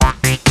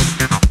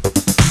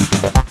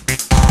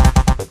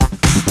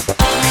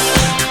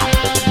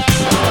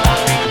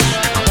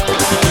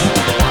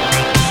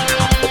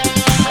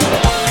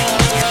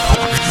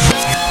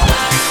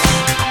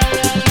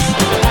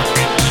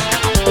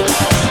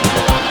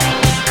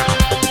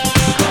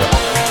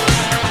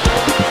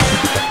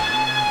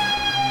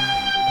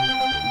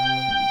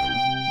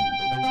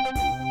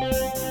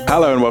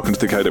Hello and welcome to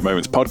the Codec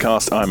Moments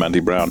podcast. I'm Andy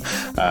Brown,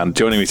 and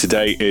joining me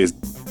today is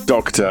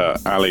Dr.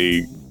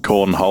 Ali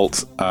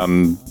Cornholt.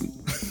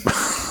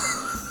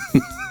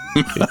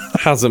 It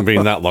hasn't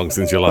been that long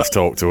since you last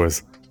talked to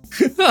us.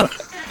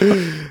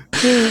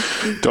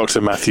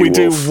 Dr. Matthew We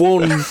do Wolf.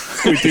 one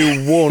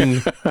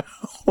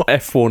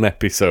F1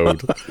 episode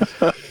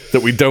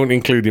that we don't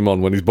include him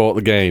on when he's bought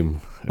the game.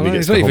 And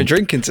He's not even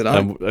drinking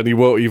tonight. and he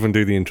won't even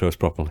do the intros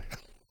properly.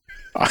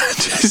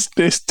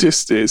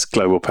 It's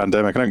global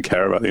pandemic. I don't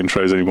care about the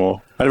intros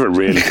anymore. I never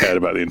really cared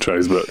about the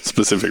intros, but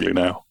specifically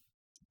now.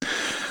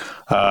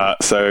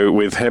 So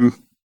with him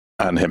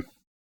and him.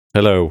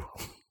 Hello.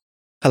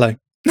 Hello.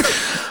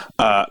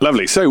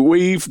 Lovely. So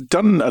we've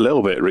done a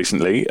little bit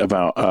recently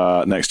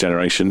about next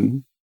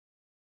generation.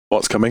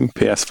 What's coming?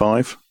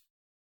 PS5.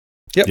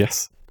 Yep.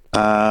 Yes.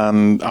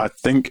 And I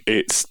think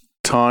it's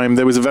time.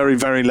 There was a very,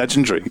 very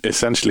legendary,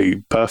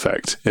 essentially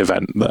perfect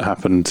event that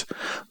happened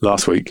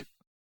last week.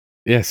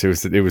 Yes, it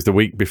was the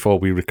week before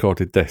we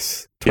recorded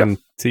this. Yep.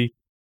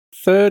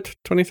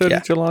 23rd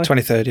of July?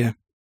 23rd, yeah.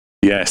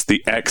 Yes,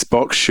 the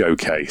Xbox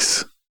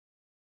Showcase.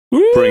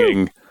 Woo!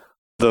 Bringing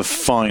the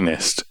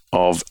finest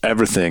of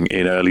everything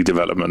in early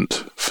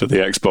development for the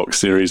Xbox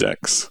Series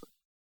X.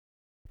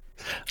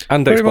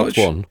 And Very Xbox much.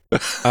 One.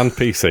 And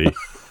PC.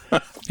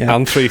 Yeah.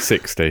 And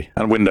 360.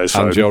 And Windows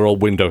Phone. And your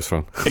old Windows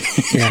Phone.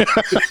 Yeah.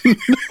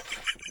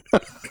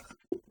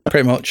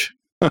 Pretty much.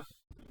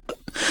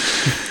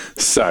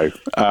 So,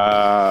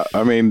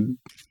 I mean,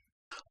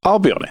 I'll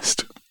be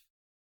honest.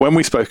 When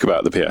we spoke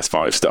about the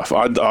PS5 stuff,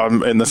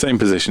 I'm in the same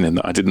position in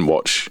that I didn't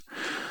watch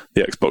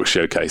the Xbox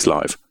Showcase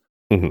live.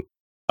 Mhm.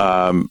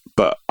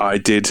 But I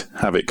did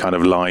have it kind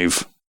of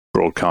live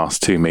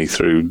broadcast to me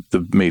through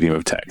the medium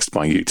of text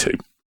by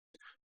YouTube.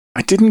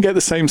 I didn't get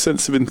the same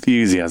sense of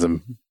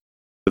enthusiasm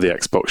for the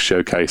Xbox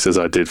Showcase as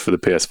I did for the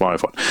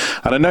PS5 one.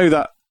 And I know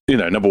that,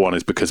 number one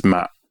is because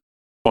Matt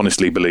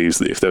honestly believes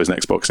that if there was an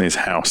Xbox in his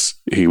house,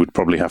 he would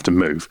probably have to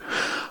move.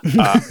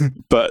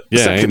 But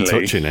Yeah, I ain't secondly,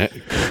 touching it.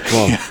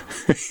 Come on.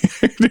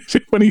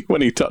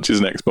 when he touches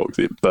an Xbox,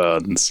 it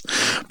burns.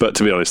 But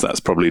to be honest, that's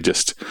probably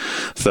just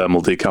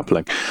thermal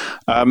decoupling.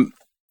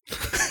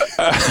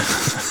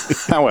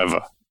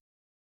 However,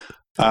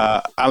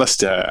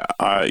 Alistair,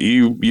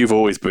 you've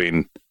always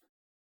been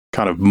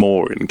kind of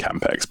more in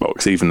camp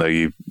Xbox, even though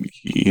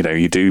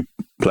you do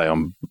play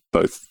on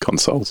both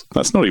consoles.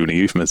 That's not even a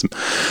euphemism.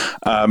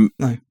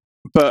 No.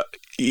 But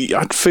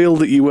I'd feel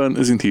that you weren't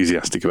as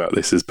enthusiastic about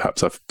this as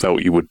perhaps I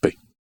felt you would be.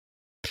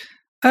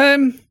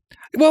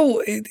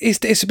 Well,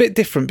 it's a bit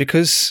different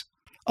because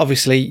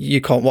obviously you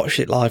can't watch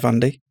it live,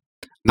 Andy.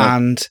 No.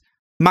 And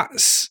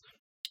Matt's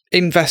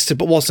invested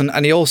but wasn't.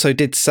 And he also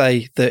did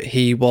say that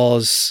he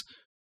was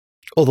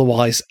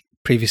otherwise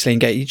previously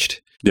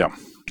engaged. Yeah.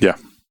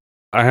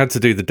 I had to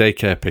do the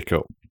daycare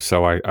pickup,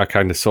 so I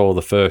kind of saw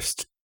the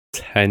first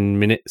 10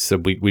 minutes,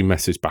 and we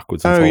messaged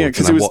backwards and Oh, forwards. yeah,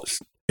 because and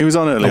it was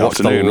on early I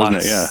watched afternoon, the wasn't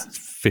last it?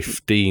 Yeah.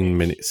 15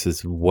 minutes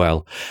as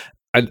well.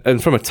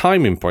 And from a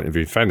timing point of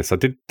view, in fairness, I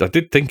did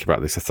think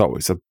about this. I thought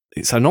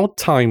it's an odd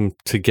time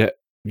to get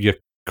your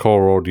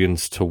core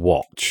audience to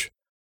watch.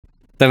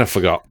 Then I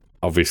forgot,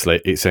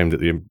 obviously, it's aimed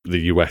at the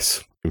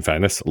US, in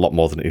fairness, a lot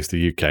more than it is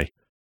the UK.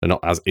 They're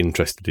not as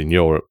interested in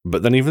Europe.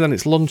 But then even then,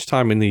 it's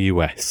lunchtime in the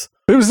US.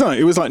 It was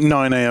like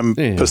 9 a.m.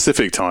 Yeah.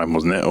 Pacific time,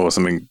 wasn't it? Or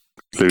something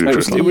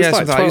ludicrous. It was Yeah,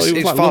 like something 12, like- it was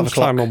it's like 5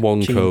 lunchtime o'clock on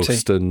one GMT.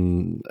 coast,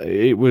 and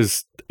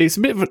it's a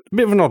bit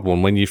of an odd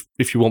one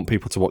if you want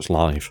people to watch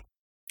live.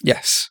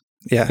 Yes.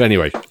 Yeah. But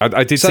anyway,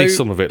 I did see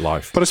some of it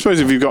live. But I suppose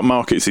if you've got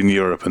markets in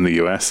Europe and the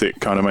US, it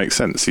kind of makes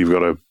sense. You've got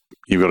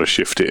to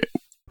shift it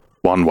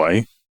one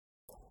way.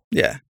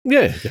 Yeah.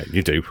 Yeah,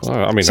 you do.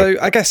 I mean, So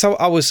I guess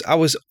I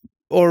was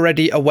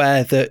already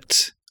aware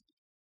that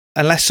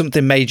unless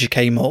something major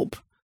came up,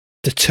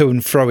 the to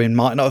and fro in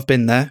might not have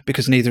been there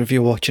because neither of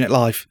you were watching it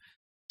live.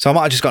 So I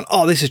might have just gone,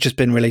 oh, this has just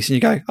been released, and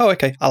you go, oh,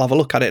 okay, I'll have a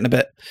look at it in a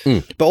bit.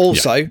 But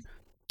also,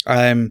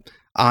 I'm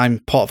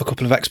part of a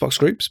couple of Xbox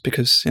groups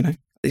because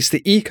it's the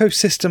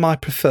ecosystem I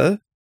prefer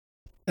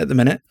at the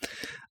minute,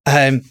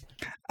 and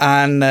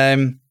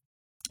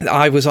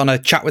I was on a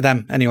chat with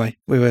them anyway.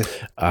 We were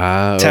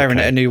tearing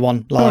at a new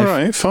one live. All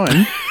right,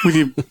 fine. with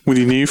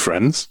your new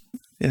friends.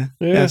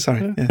 Yeah,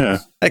 sorry. Yeah.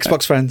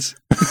 Xbox friends.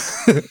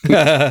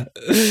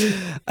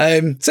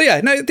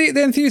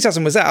 The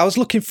enthusiasm was there. I was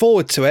looking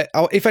forward to it.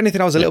 If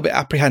anything, I was a little bit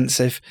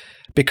apprehensive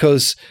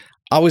because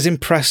I was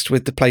impressed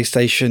with the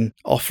PlayStation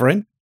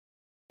offering,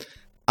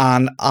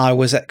 and I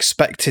was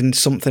expecting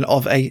something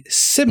of a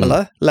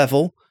similar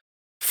level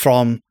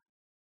from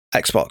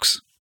Xbox.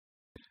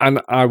 and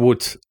I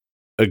would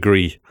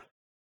agree.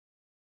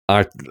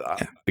 I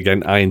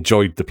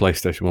enjoyed the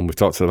PlayStation 1. We've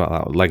talked about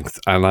that at length,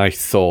 and I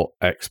thought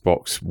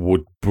Xbox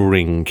would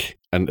bring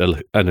an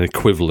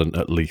equivalent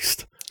at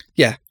least.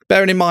 Yeah,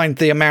 bearing in mind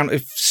the amount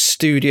of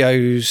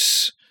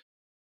studios,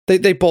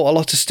 they bought a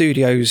lot of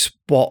studios,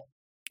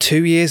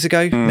 2 years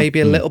ago, maybe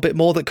a little bit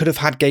more, that could have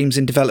had games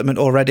in development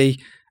already,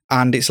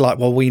 And it's like,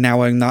 well, we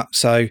now own that,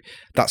 so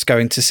that's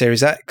going to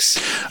Series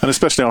X. And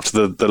especially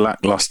after the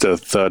lackluster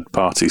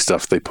third-party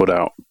stuff they put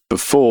out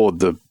before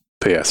the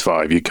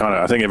PS5,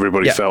 I think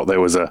everybody felt there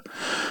was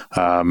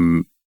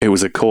it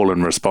was a call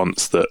and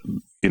response that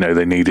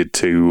they needed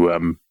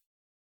to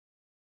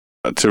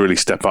really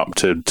step up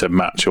to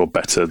match or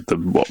better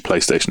what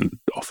PlayStation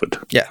offered.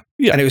 Yeah,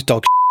 and it was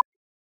dog.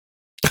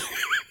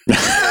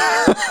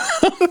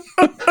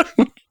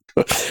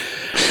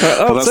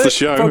 Well, that's the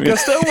show.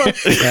 Podcast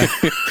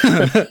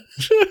over.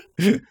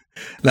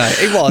 No,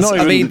 it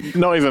was.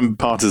 Not even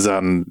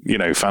partisan,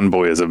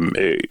 fanboyism.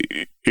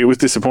 It was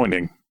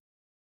disappointing.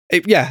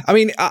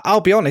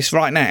 I'll be honest.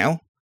 Right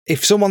now,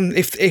 if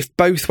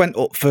both went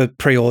up for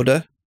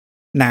pre-order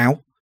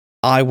now,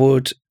 I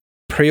would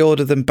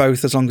pre-order them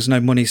both as long as no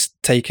money's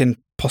taken,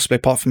 possibly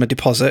apart from a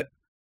deposit.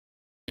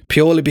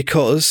 Purely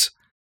because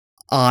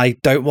I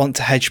don't want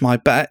to hedge my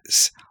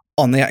bets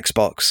on the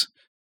Xbox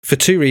for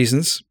two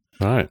reasons.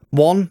 Right.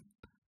 One,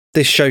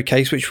 this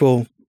showcase, which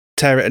will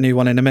tear it a new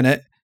one in a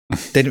minute,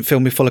 didn't fill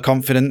me full of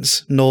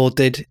confidence, nor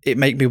did it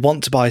make me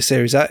want to buy a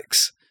Series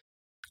X.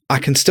 I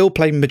can still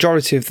play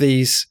majority of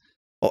these,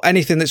 or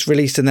anything that's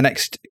released in the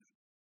next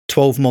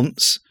 12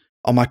 months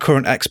on my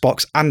current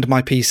Xbox and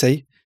my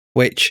PC,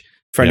 which,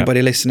 for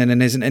anybody listening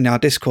and isn't in our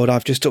Discord,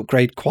 I've just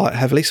upgraded quite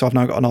heavily, so I've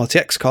now got an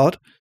RTX card.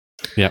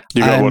 Yeah.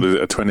 You got, what is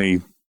it, a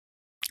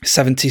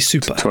 2070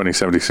 Super.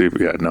 2070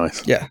 Super, yeah,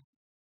 nice. Yeah.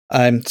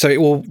 So it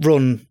will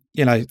run,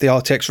 the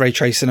RTX ray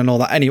tracing and all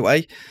that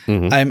anyway.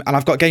 Mm-hmm. And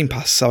I've got Game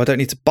Pass, so I don't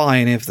need to buy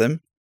any of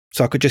them.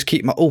 So I could just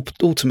keep my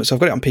Ultimate. So I've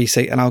got it on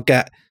PC and I'll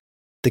get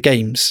the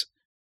games.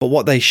 But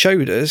what they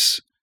showed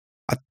us,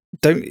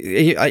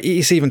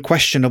 it's even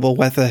questionable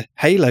whether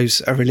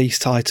Halo's a release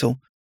title.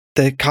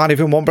 They can't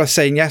even one breath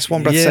saying yes,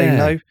 one breath saying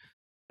no.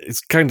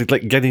 It's kind of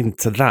like getting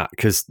to that,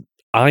 because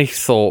I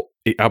thought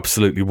it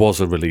absolutely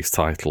was a release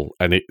title,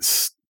 and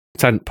it's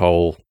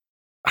tentpole,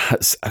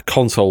 has a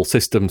console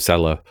system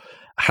seller,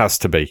 has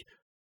to be.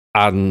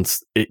 And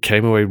it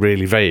came away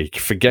really vague,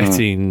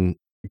 forgetting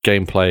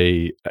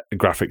gameplay,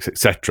 graphics,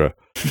 etc.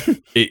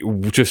 It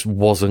just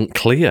wasn't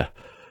clear.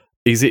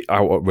 Is it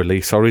out at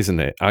release or isn't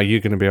it? Are you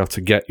going to be able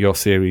to get your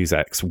Series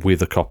X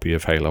with a copy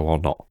of Halo or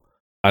not?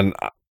 And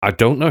I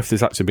don't know if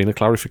there's actually been a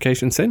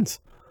clarification since.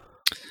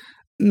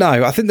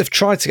 No, I think they've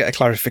tried to get a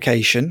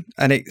clarification,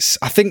 and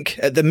I think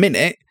at the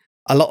minute,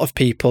 a lot of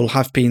people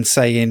have been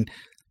saying,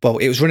 well,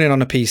 it was running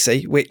on a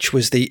PC, which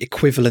was the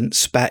equivalent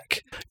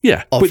spec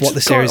of what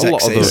the Series X is. A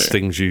lot of those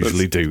things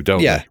usually do, don't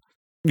they?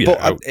 Yeah.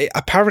 But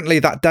apparently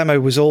that demo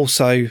was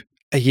also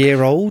a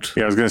year old.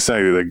 Yeah, I was going to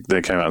say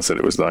they came out and said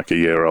it was like a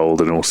year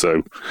old, and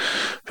also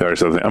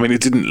various other things. I mean,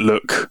 it didn't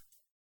look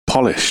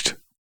polished,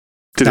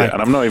 did it?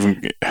 And I'm not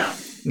even...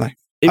 No.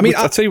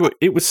 I'll tell you what,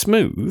 it was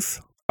smooth.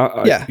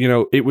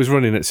 It was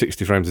running at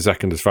 60 frames a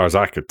second as far as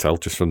I could tell,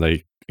 just from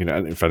the,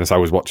 in fairness, I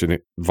was watching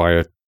it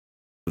via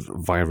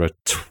a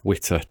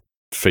Twitter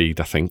feed,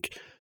 I think.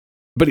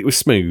 But it was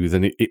smooth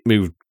and it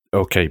moved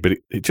okay, but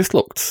it just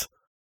looked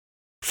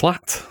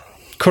flat.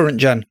 Current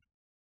gen.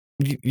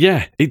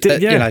 Yeah, it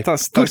did.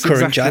 That's current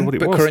exactly gen, what it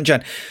but was. Current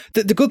gen.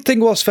 The good thing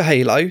was for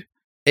Halo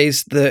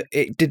is that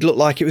it did look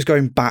like it was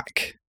going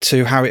back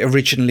to how it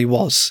originally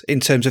was in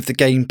terms of the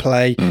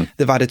gameplay.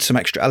 They've added some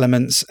extra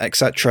elements,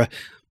 etc.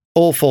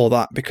 All for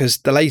that, because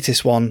the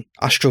latest one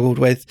I struggled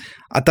with.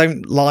 I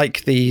don't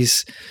like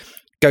these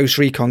Ghost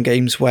Recon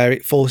games where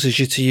it forces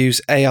you to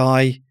use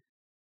AI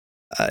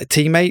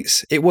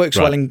teammates. It works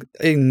well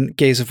in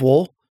Gears of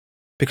War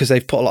because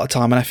they've put a lot of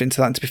time and effort into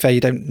that. And to be fair, you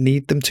don't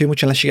need them too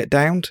much unless you get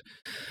downed.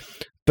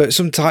 But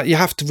sometimes you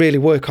have to really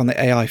work on the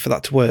AI for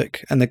that to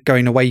work, and they're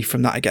going away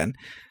from that again.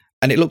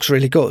 And it looks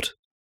really good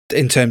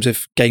in terms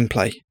of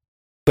gameplay,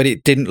 but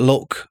it didn't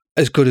look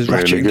as good as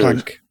Ratchet and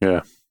Clank.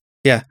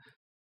 Yeah.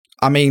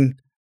 I mean,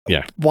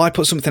 why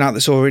put something out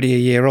that's already a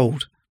year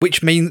old?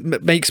 Which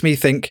makes me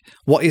think,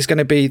 what is going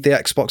to be the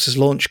Xbox's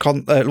launch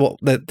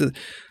the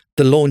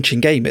launching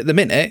game at the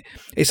minute?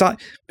 It's like,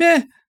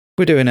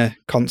 we're doing a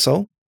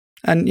console,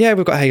 and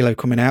we've got Halo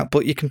coming out,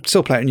 but you can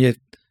still play it on your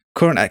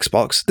current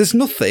Xbox. There's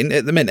nothing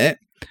at the minute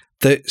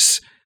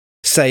that's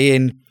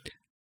saying,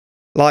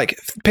 like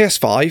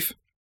PS5,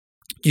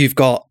 you've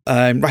got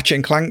Ratchet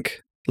and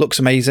Clank, looks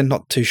amazing,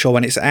 not too sure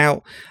when it's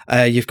out.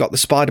 You've got the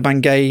Spider-Man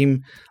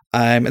game,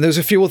 and there was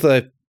a few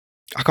other,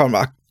 I can't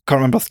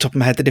remember off the top of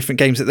my head the different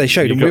games that they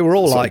showed, and we were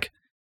all like,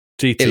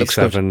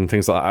 GT7,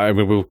 things like that. I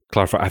mean, we'll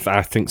clarify.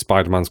 I think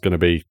Spider-Man's going to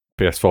be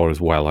PS4 as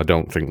well. I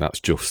don't think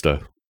that's just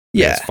a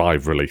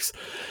PS5 release.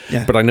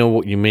 Yeah. But I know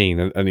what you mean,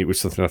 and it was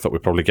something I thought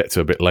we'd probably get to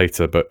a bit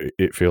later, but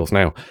it feels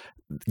now.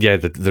 Yeah,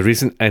 there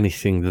isn't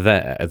anything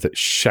there that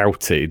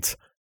shouted,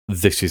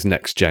 this is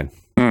next gen.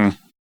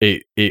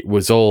 It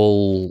was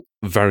all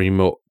very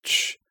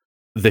much,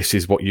 this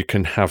is what you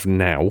can have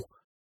now.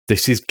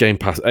 This is Game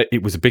Pass.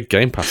 It was a big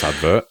Game Pass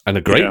advert, and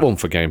a great one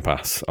for Game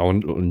Pass. I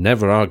will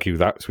never argue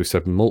that, as we've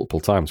said multiple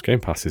times. Game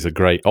Pass is a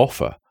great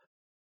offer.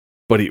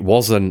 But it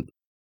wasn't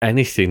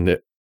anything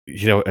that,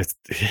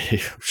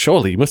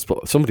 surely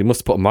somebody must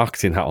have put a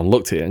marketing hat on,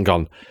 looked at it and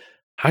gone,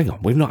 hang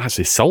on, we've not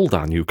actually sold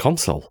our new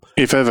console.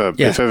 If ever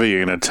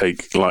you're going to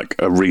take like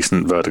a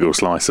recent vertical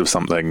slice of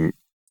something,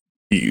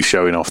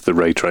 showing off the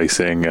ray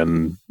tracing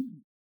and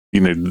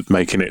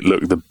making it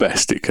look the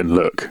best it can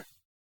look,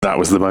 that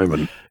was the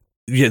moment.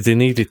 Yeah, they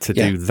needed to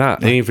do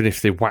that, even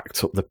if they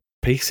whacked up the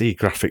PC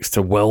graphics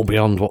to well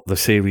beyond what the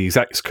Series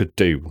X could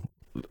do,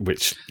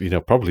 which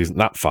probably isn't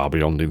that far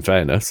beyond, in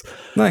fairness.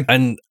 No.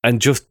 And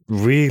just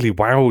really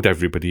wowed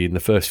everybody in the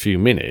first few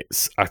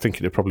minutes. I think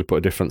it'd probably put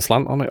a different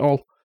slant on it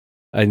all,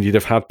 and you'd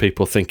have had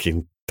people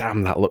thinking,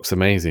 "Damn, that looks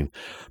amazing."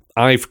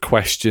 I've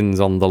questions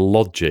on the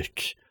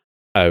logic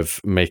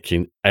of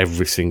making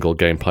every single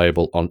game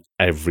playable on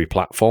every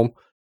platform,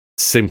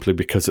 simply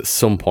because at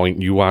some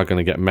point you are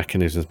going to get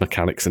mechanisms,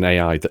 mechanics, and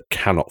AI that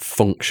cannot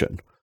function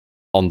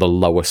on the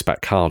lower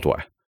spec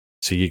hardware.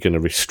 So you're going to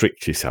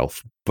restrict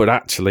yourself. But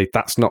actually,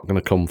 that's not going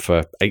to come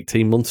for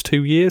 18 months,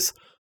 2 years.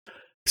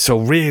 So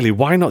really,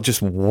 why not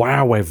just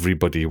wow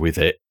everybody with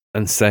it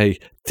and say,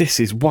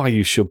 this is why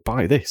you should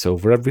buy this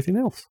over everything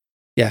else?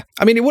 Yeah.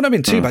 I mean, it wouldn't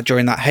have been too bad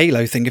during that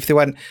Halo thing if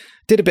they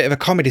did a bit of a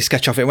comedy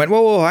sketch off it and went,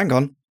 whoa, hang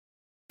on.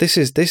 This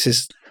is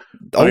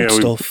old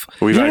stuff.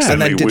 We've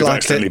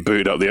accidentally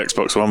booted up the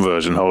Xbox One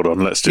version. Hold on,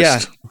 let's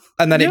just... Yeah.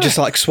 And then it just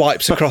like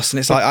swipes across and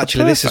it's like,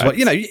 actually, this is what,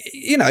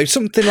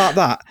 something like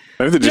that.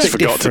 Maybe they just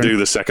forgot to do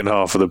the second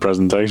half of the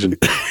presentation.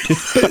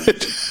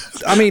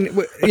 I mean,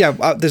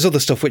 there's other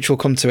stuff which we'll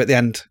come to at the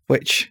end,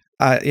 which,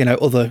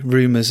 other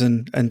rumours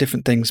and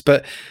different things.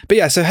 But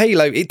yeah, so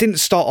Halo, it didn't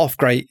start off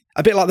great.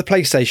 A bit like the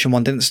PlayStation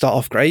one didn't start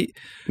off great.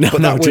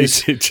 But that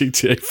was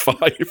GTA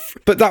 5.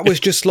 But that was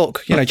just,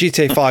 look,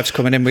 GTA 5's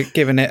coming in, we're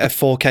giving it a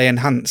 4K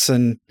enhance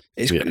and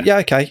it's,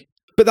 okay.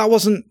 But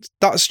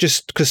that's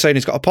just because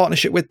Sony's got a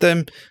partnership with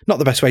them. Not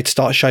the best way to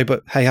start a show,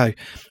 but hey-ho.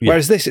 Yeah.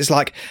 Whereas this is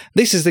like,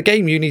 this is the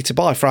game you need to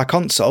buy for our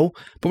console,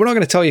 but we're not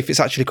going to tell you if it's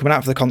actually coming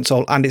out for the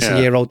console and it's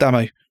a year-old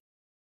demo.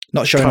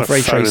 Not showing off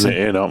ray tracing. It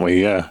in, aren't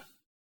we? Yeah.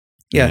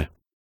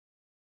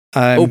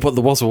 But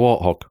there was a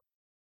Warthog,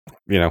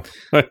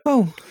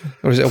 or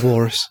is it a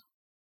Walrus?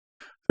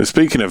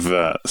 Speaking of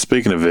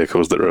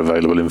vehicles that are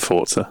available in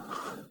Forza.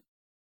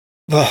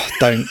 Oh,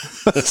 don't.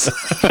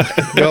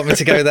 You want me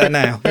to go there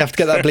now? You have to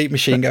get that bleep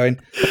machine going.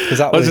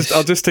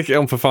 I'll just stick it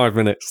on for 5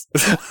 minutes.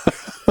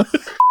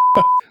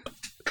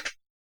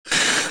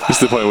 It's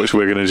the point at which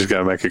we're going to just go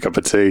and make a cup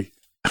of tea.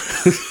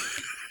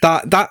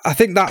 I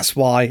think that's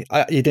why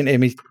you didn't hear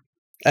me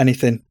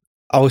anything.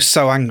 I was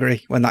so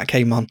angry when that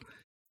came on.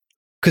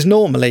 Because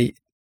normally,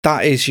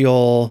 that is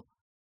your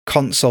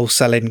console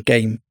selling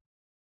game.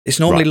 It's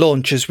normally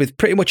launches with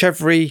pretty much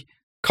every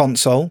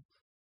console.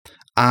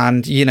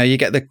 And, you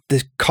get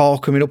the car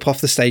coming up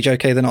off the stage.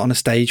 Okay, they're not on a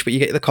stage, but you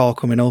get the car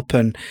coming up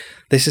and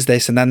this is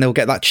this. And then they'll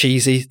get that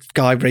cheesy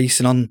guy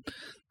racing on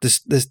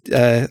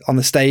on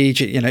the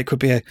stage. It could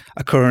be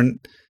a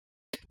current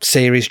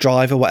series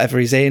driver, whatever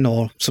he's in,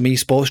 or some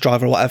esports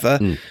driver or whatever.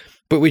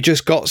 But we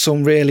just got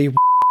some really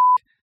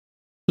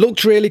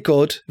looked really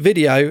good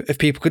video of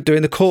people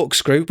doing the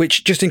corkscrew,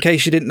 which, just in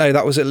case you didn't know,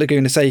 that was at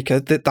Laguna Seca,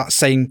 that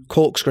same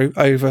corkscrew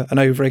over and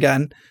over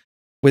again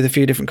with a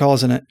few different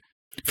cars in it.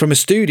 From a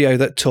studio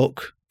that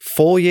took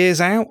 4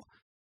 years out.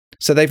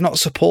 So they've not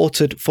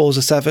supported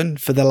Forza 7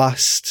 for the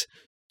last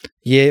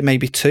year,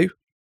 maybe 2.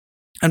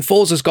 And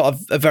Forza's got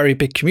a very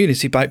big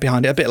community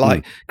behind it, a bit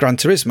like Gran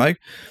Turismo.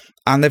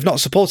 And they've not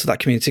supported that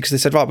community because they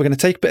said, right, we're going to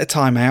take a bit of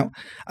time out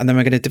and then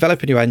we're going to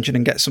develop a new engine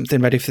and get something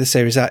ready for the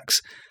Series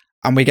X.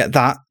 And we get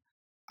that.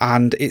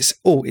 And it's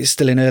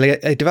still in early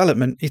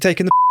development. You're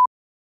taking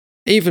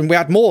even we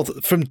had more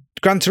from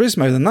Gran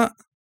Turismo than that.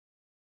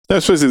 I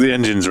suppose if the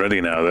engine's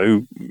ready now,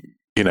 though,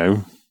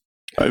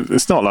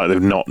 it's not like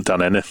they've not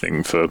done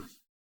anything for...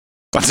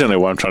 I don't know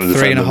why I'm trying to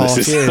defend them.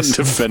 This is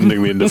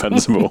defending the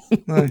indefensible.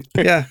 No.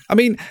 Yeah. I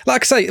mean,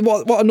 like I say,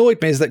 what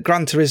annoyed me is that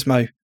Gran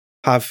Turismo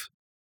have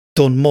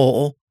done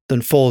more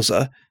than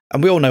Forza,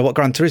 and we all know what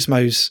Gran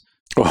Turismo's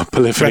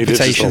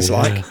reputation's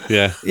like.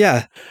 Yeah.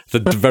 Yeah. The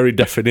very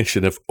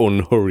definition of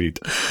unhurried.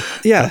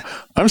 Yeah.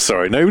 I'm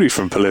sorry, nobody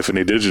from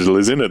Polyphony Digital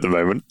is in at the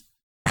moment.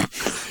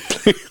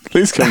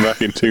 Please come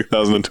back in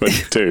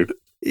 2022.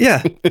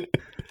 Yeah.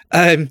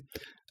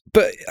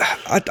 But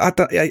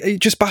it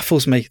just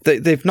baffles me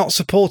that they've not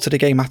supported a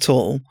game at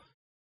all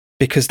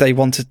because they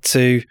wanted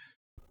to,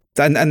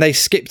 and they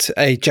skipped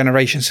a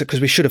generation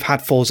because we should have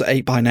had Forza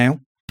 8 by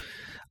now.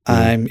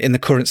 In the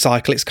current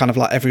cycle, it's kind of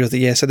like every other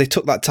year. So they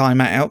took that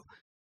time out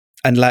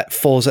and let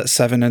Forza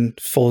 7 and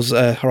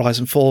Forza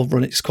Horizon 4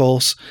 run its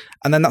course,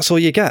 and then that's all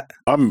you get.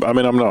 I'm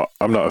not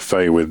a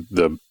fan with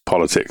the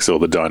politics or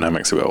the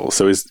dynamics of it all.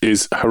 So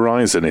is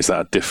Horizon, is that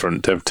a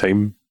different dev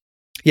team?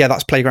 Yeah,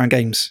 that's Playground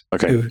Games.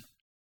 Okay. Who,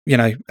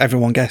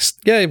 everyone guessed,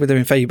 yeah, we're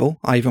doing Fable.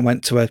 I even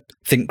went to a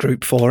think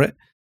group for it,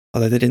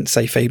 although they didn't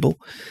say Fable.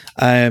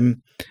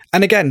 And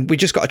again, we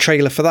just got a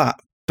trailer for that,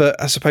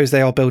 but I suppose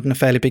they are building a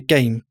fairly big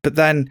game. But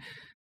then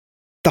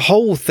the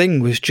whole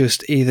thing was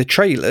just either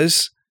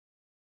trailers,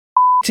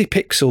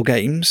 pixel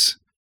games,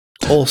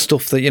 or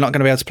stuff that you're not going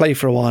to be able to play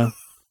for a while.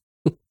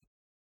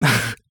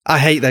 I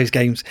hate those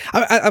games.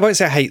 I won't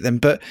say I hate them,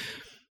 but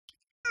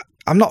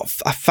I'm not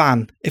a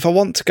fan. If I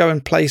want to go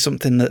and play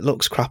something that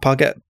looks crap, I'll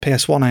get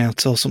PS1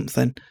 out or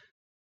something.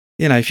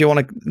 You know, if you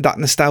want that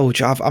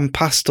nostalgia, I'm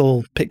past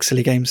all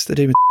pixely games. They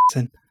do me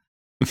in.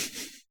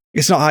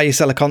 It's not how you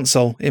sell a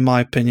console, in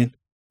my opinion.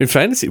 In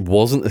fairness, it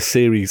wasn't a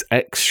Series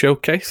X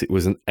showcase. It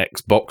was an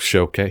Xbox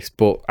showcase.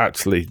 But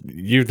actually,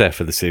 you're there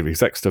for the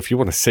Series X stuff. You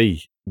want to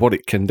see what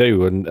it can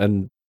do.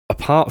 And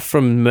apart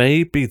from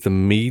maybe the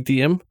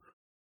Medium,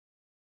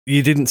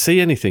 you didn't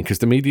see anything. Because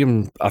the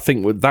Medium, I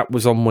think that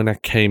was on when I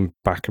came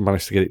back and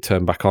managed to get it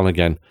turned back on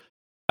again.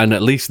 And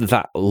at least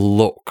that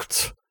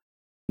looked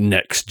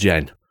next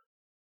gen.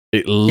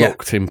 It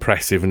looked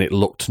impressive and it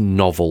looked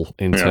novel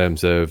in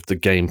terms of the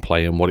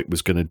gameplay and what it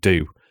was going to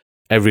do.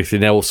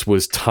 Everything else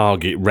was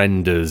target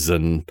renders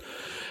and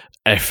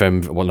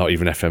well, not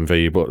even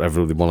FMV, but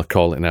whatever they want to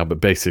call it now, but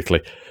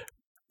basically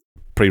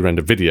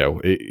pre-rendered video.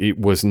 It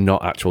was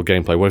not actual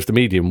gameplay, whereas the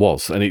Medium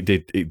was, and it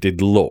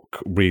did look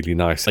really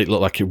nice. It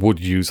looked like it would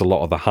use a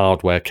lot of the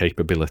hardware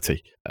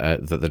capability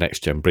that the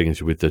next gen brings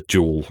you with the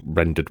dual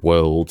rendered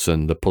worlds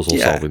and the puzzle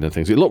solving and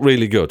things. It looked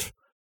really good.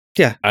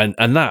 Yeah.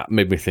 And that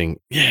made me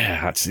think,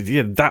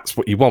 actually, that's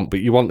what you want,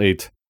 but you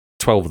wanted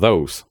 12 of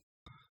those.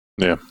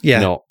 Yeah.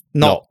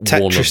 Not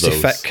Tetris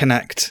Effect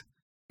Connect.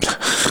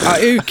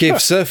 Who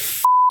gives a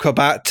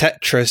about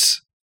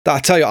Tetris? I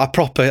tell you,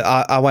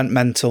 I went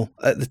mental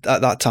at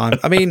that time.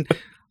 I mean,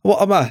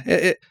 what am I?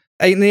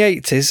 In the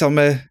 80s, I'm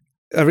a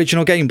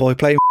original Game Boy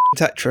playing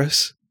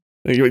Tetris.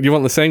 You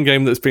want the same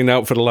game that's been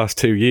out for the last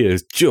 2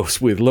 years,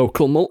 just with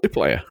local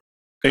multiplayer.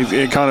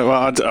 It kind of.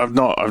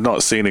 Well, I've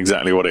not seen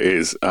exactly what it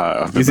is.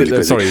 Is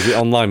it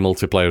online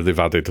multiplayer they've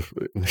added?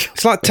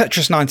 It's like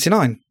Tetris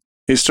 99.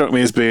 It struck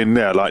me as being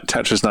like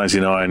Tetris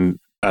 99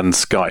 and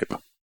Skype.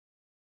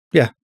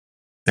 Yeah.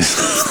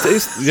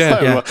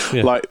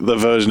 Like the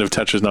version of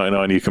Tetris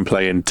 99 you can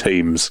play in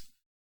Teams.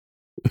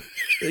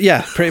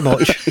 Yeah, pretty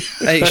much.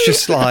 It's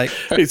just like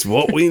it's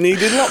what we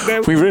need in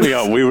lockdown. We really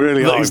are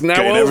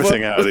getting over.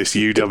 everything out of this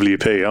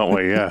UWP, aren't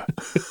we? Yeah.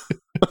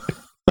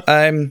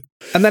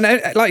 And then,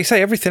 like you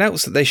say, everything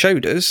else that they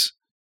showed us,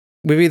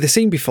 we've either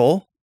seen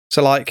before.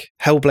 So, like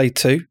Hellblade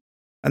 2,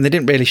 and they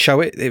didn't really show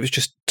it. It was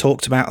just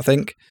talked about, I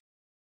think.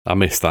 I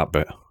missed that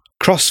bit.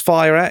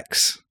 Crossfire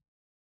X,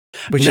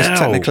 which is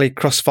technically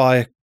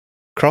Crossfire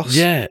Cross.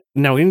 Yeah.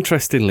 Now,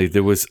 interestingly,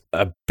 there was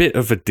a bit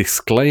of a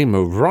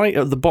disclaimer right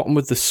at the bottom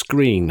of the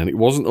screen, and it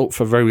wasn't up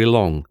for very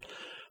long.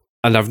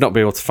 And I've not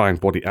been able to find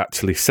what it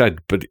actually said,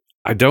 but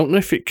I don't know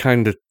if it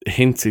kind of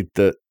hinted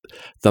that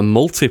the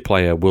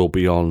multiplayer will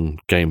be on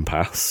Game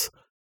Pass,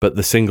 but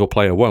the single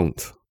player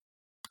won't.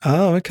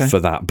 Oh, okay. For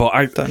that. But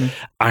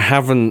I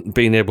haven't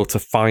been able to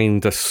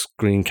find a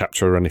screen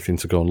capture or anything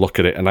to go and look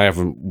at it, and I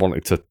haven't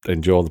wanted to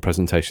enjoy the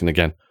presentation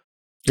again.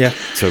 Yeah.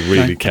 To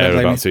really care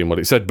about seeing what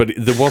it said. But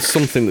there was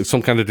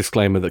some kind of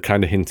disclaimer that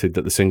kind of hinted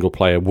that the single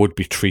player would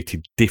be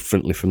treated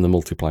differently from the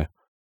multiplayer.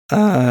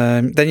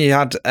 Then you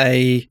had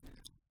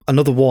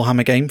another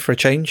Warhammer game for a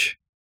change,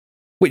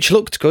 which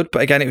looked good,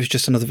 but again, it was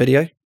just another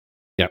video.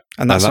 Yeah.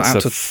 And that's not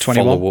out to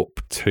 21. Follow-up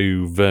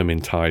to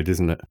Vermintide,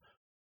 isn't it?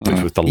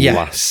 Which was the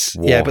last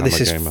Warhammer yeah, but this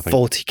is game, I think.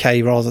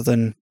 40k rather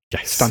than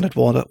standard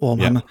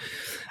Warhammer.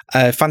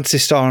 Yeah. Phantasy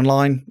Star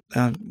Online,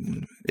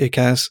 who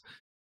cares?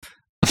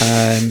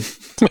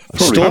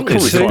 Stalker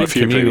 2 quite a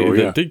few people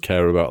that did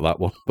care about that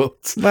one,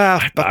 but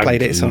I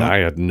played it, so I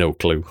had no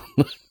clue.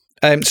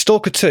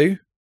 Stalker 2,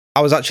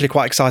 I was actually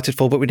quite excited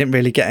for, but we didn't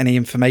really get any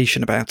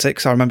information about it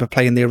because I remember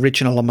playing the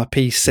original on my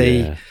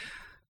PC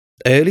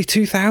early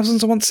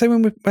 2000s. I want to say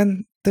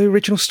when the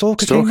original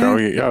Stalker came out.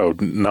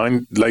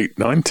 Late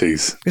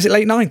 90s. Is it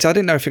late 90s? I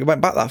didn't know if it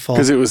went back that far.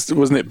 Because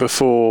wasn't it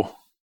before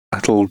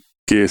Metal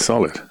Gear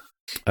Solid?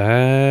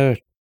 I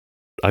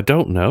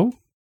don't know.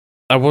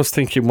 I was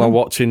thinking while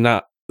watching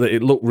that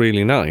it looked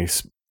really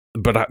nice,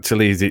 but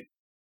actually, is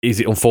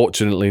it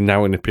unfortunately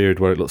now in a period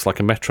where it looks like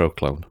a Metro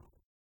clone?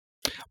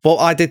 Well,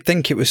 I did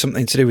think it was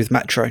something to do with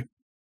Metro.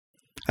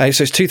 So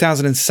it's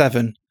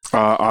 2007.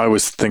 I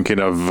was thinking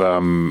of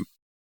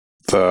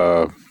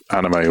the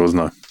anime,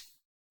 wasn't I?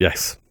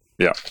 Yes.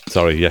 Yeah.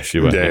 Sorry. Yes,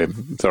 you were. Yeah.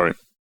 Sorry.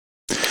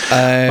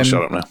 I'll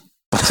shut up now.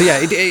 So yeah,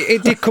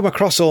 it did come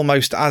across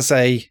almost as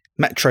a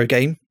Metro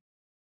game,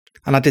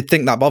 and I did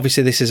think that. But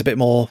obviously, this is a bit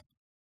more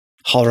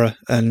horror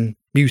and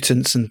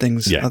mutants and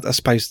things. Yeah. I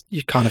suppose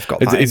you kind of got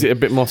that. Is it a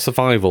bit more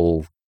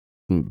survival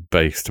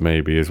based,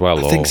 maybe as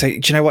well? I think so.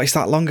 Do you know what? It's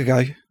that long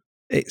ago.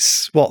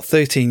 It's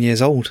 13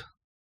 years old,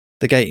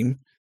 the game.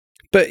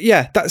 But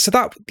yeah,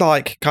 that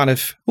like kind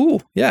of.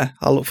 Oh yeah,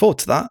 I look forward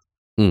to that.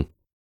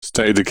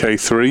 State of Decay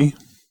 3?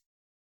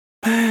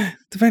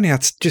 They've only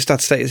just had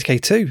State of Decay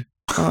 2.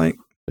 Like,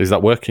 is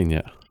that working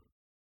yet?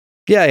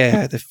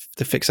 Yeah. They've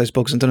fixed those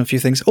bugs and done a few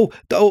things. Oh,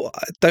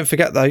 don't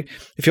forget though,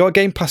 if you're a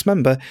Game Pass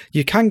member,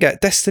 you can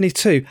get Destiny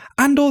 2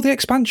 and all the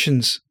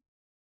expansions.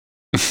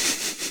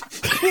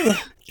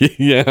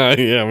 Yeah.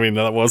 I mean,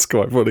 that was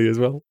quite funny as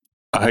well.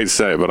 I hate to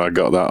say it, but I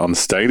got that on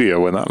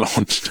Stadia when that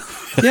launched.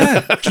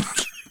 Yeah.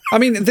 I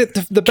mean,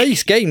 the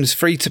base game's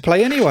free to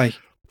play anyway.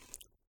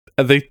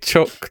 They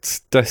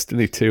chucked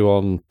Destiny 2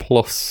 on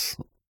Plus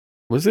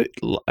was it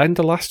end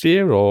of last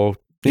year or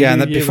yeah,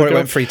 and then before it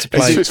went free to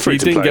play. It's free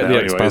to didn't play get now the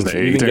anyway, expansion. isn't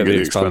it? You You didn't don't get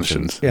the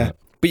expansions. Yeah.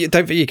 But you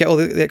don't think you get all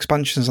the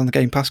expansions on the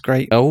Game Pass?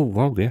 Great. Oh,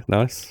 well, yeah,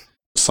 nice.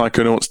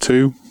 Psychonauts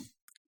 2.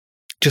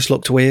 Just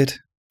looked weird.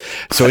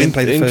 So I didn't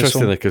play the first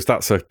interestingly, one. because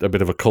that's a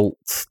bit of a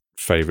cult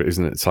favourite,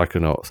 isn't it?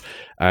 Psychonauts.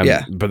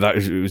 Yeah. But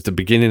it was the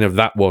beginning of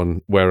that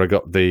one where I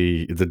got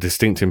the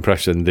distinct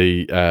impression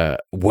the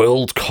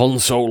world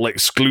console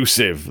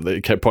exclusive that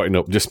it kept putting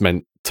up just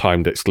meant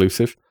timed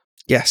exclusive.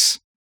 Yes.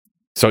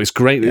 So it's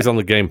great that it's on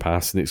the Game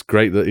Pass, and it's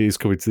great that it's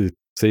coming to the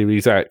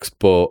Series X,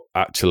 but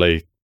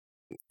actually,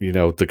 they're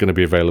going to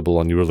be available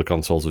on your other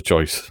consoles of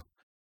choice.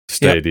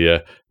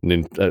 Stadia,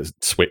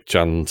 Switch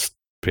and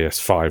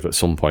PS5 at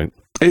some point.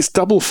 It's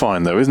Double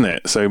Fine, though, isn't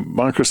it? So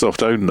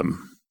Microsoft own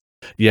them.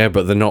 Yeah,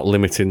 but they're not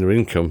limiting their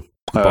income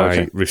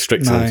by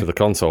restricting them No. to the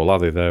console, are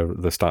they?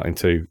 They're starting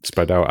to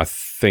spread out. I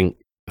think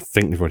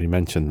they've already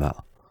mentioned that.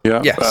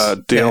 Yeah. Yes.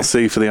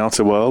 DLC for the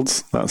Outer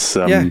Worlds. That's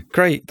Yeah,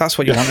 great. That's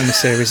what you want in the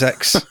Series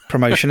X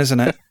promotion, isn't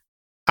it?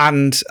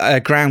 And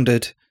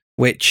Grounded,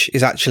 which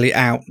is actually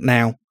out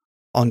now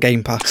on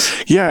Game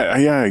Pass.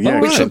 yeah.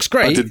 Which looks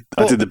great.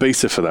 I did the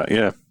beta for that.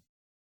 Yeah.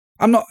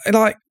 I'm not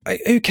like,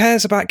 who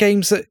cares about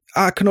games that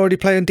I can already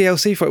play on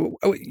DLC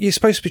for? You're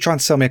supposed to be trying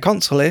to sell me a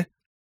console here.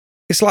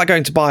 It's like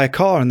going to buy a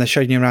car and they're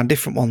showing you around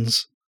different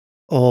ones,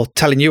 or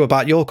telling you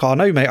about your car.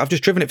 No, mate, I've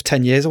just driven it for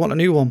 10 years. I want a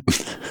new one.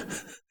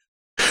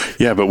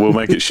 Yeah, but we'll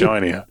make it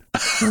shinier.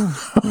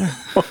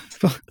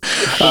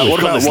 What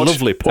about this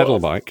lovely pedal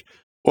bike?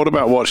 What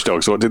about Watch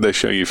Dogs? What did they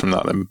show you from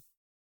that then?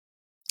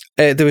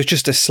 There was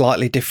just a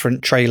slightly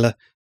different trailer.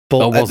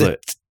 But was at the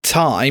it?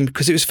 time,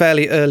 because it was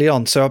fairly early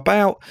on, so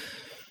about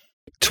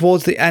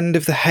towards the end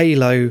of the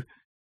Halo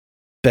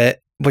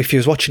bit, if you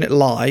was watching it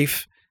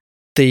live,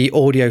 the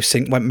audio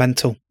sync went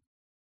mental.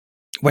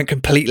 Went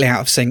completely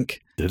out of sync.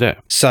 Did it?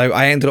 So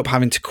I ended up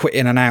having to quit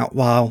in and out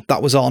while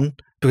that was on,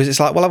 because it's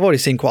like, well, I've already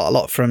seen quite a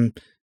lot from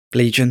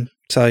Legion,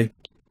 so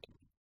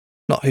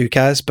not who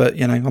cares, but,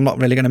 I'm not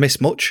really going to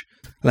miss much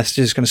unless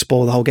they're just going to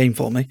spoil the whole game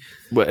for me.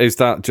 Well, is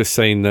that just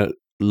saying that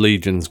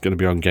Legion's going to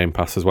be on Game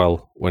Pass as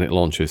well when it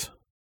launches?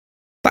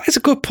 That is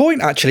a good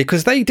point, actually,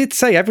 because they did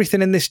say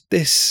everything in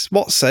this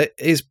what's it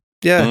is,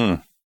 yeah.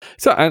 Mm.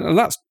 So, and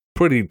that's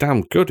pretty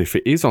damn good if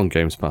it is on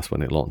Game Pass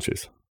when it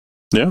launches.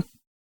 Yeah.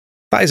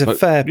 That is a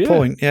fair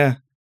point, yeah.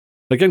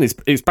 Again,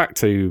 it's back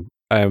to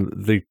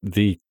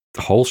the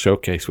whole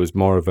showcase was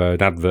more of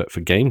an advert for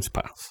Games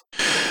Pass.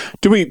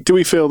 Do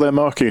we feel their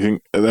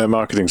marketing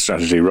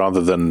strategy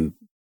rather than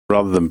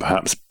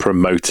perhaps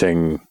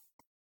promoting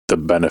the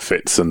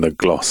benefits and the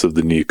gloss of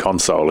the new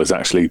console is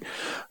actually,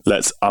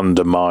 let's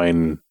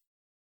undermine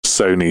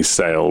Sony's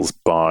sales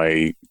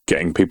by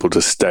getting people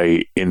to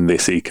stay in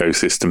this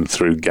ecosystem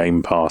through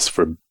Game Pass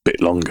for a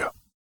bit longer?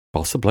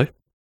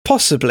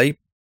 Possibly,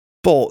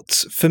 but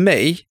for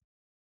me,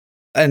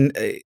 and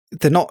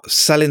they're not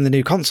selling the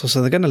new console,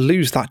 so they're going to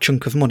lose that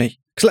chunk of money.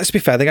 Because let's be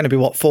fair, they're going to be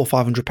what,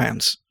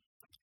 £400-500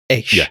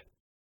 ish. Yeah,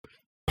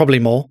 probably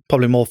more,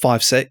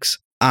 5-6.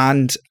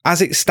 And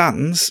as it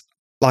stands,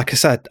 like I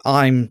said,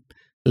 I'm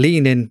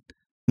leaning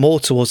more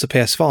towards the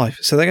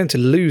PS5. So they're going to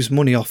lose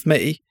money off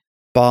me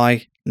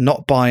by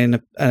not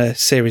buying a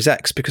Series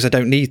X because I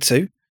don't need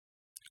to.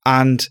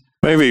 And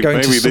maybe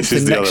going to this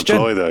is something the other next gen.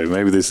 ploy, though.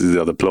 Maybe this is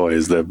the other ploy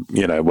is that,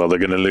 they're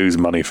going to lose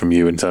money from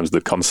you in terms of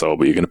the console,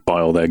 but you're going to buy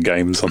all their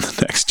games on the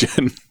next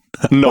gen.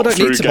 Not I don't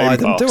through need to Game buy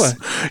them, Pass. do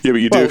I? Yeah,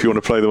 but you do Well- if you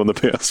want to play them on the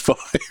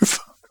PS5.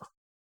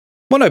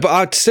 Well, no, but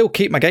I'd still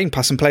keep my Game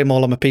Pass and play them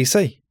all on my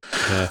PC.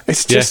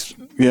 It's just,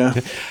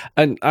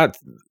 and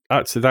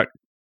actually that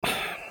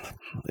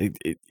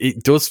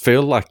it does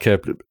feel like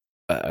a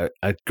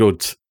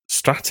good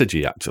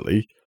strategy.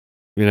 Actually,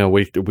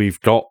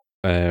 we've got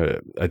a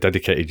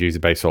dedicated user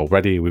base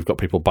already. We've got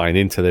people buying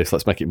into this.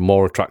 Let's make it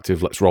more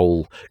attractive. Let's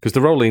roll, because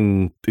they're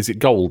rolling. Is it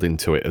gold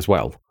into it as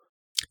well?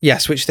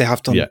 Yes, which they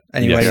have done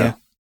anyway. Yes.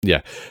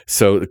 Yeah.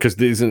 So because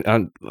there isn't,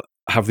 and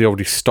have they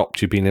already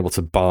stopped you being able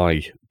to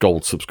buy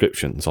gold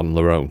subscriptions on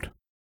their own?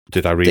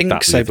 Did I read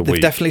that the other They've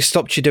week? definitely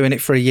stopped you doing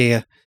it for a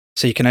year.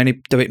 So you can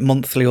only do it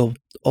monthly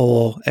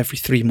or every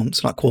 3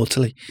 months, not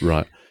quarterly.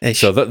 Right.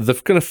 So they're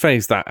going to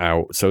phase that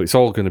out. So it's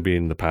all going to be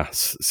in the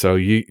past. So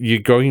you're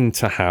going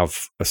to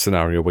have a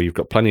scenario where you've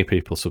got plenty of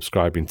people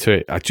subscribing to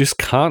it. I just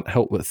can't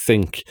help but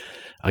think,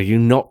 are you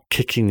not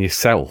kicking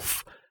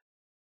yourself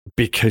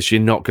because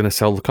you're not going to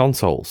sell the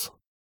consoles?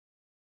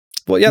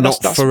 Well, yeah,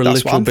 not that's for a what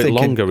little I'm bit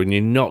thinking. longer, and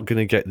you're not going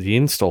to get the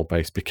install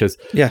base because,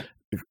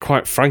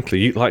 quite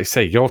frankly, like I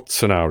say, your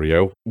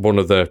scenario, one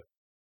of the,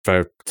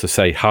 fair to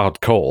say,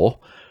 hardcore,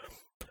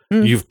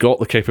 you've got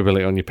the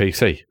capability on your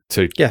PC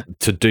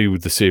to do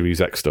the Series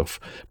X stuff,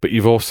 but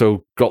you've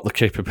also got the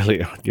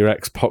capability on your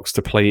Xbox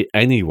to play it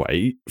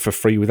anyway for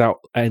free without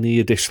any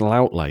additional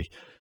outlay.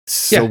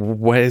 So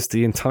where's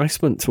the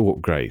enticement to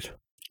upgrade?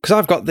 Because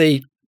I've got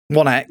the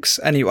One X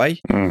anyway.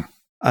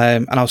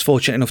 And I was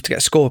fortunate enough to get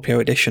a Scorpio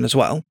edition as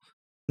well.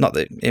 Not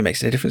that it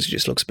makes any difference, it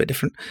just looks a bit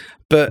different.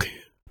 But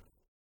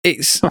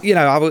it's,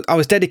 I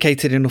was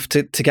dedicated enough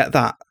to get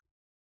that.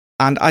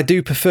 And I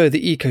do prefer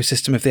the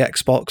ecosystem of the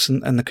Xbox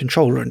and the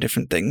controller and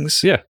different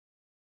things. Yeah.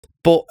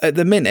 But at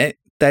the minute,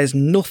 there's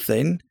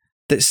nothing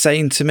that's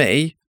saying to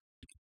me,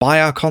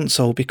 buy our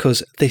console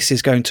because this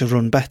is going to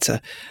run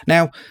better.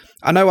 Now,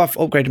 I know I've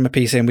upgraded my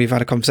PC and we've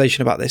had a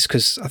conversation about this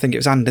because I think it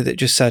was Andy that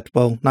just said,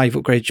 well, now you've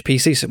upgraded your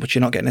PC so much,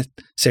 you're not getting a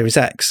Series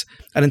X.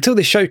 And until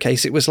this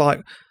showcase, it was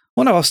like,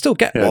 well, no, I'll still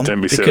get one.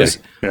 Don't be because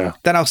silly. Yeah.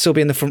 then I'll still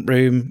be in the front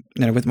room,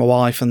 with my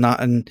wife and that,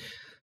 and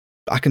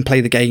I can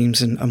play the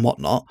games and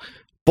whatnot.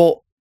 But,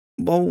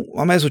 well,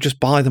 I may as well just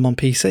buy them on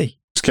PC.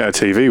 Just get a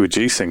TV with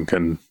G-Sync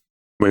and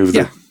move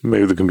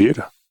the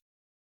computer.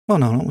 Oh,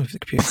 no, not with the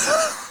computer.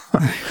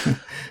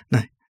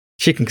 No,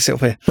 she can sit up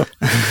here.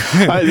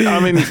 I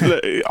mean,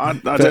 look,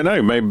 I don't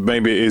know.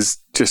 Maybe it is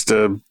just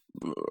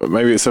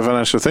maybe it's a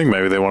financial thing.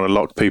 Maybe they want to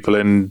lock people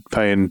in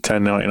paying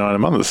 $10.99 a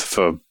month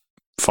for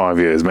 5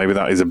 years. Maybe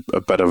that is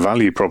a better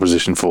value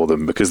proposition for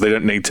them because they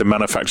don't need to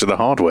manufacture the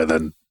hardware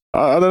then.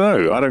 I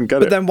don't know. I don't get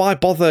it. But then why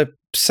bother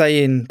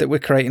saying that we're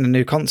creating a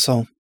new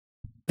console?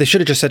 They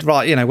should have just said,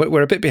 right,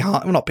 we're a bit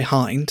behind. We're not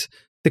behind.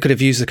 They could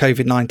have used the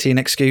COVID-19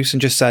 excuse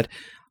and just said,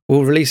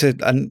 we'll release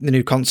the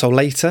new console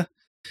later.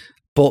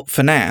 But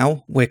for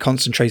now, we're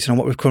concentrating on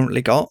what we've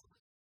currently got,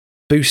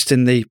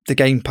 boosting the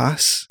Game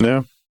Pass,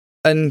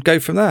 and go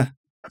from there.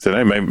 I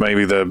don't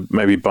know.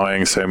 Maybe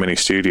buying so many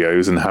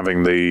studios and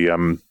having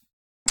the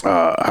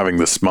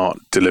smart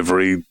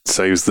delivery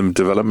saves them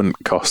development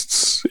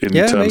costs in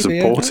terms of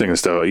porting and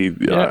stuff.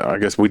 I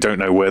guess we don't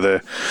know where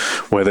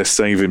they're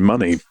saving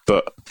money,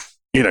 but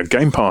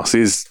Game Pass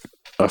is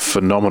a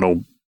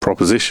phenomenal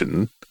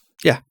proposition.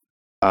 Yeah.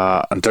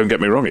 And don't get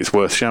me wrong, it's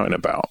worth shouting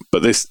about.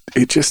 But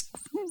it just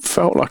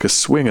felt like a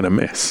swing and a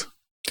miss.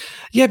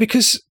 Yeah,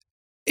 because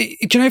do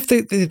you know if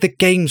the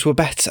games were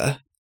better,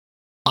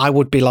 I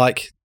would be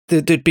like,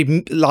 there'd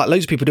be like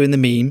loads of people doing the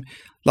meme,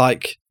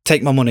 like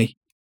take my money.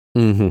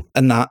 Mm-hmm.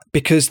 And that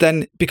because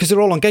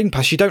they're all on Game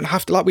Pass, you don't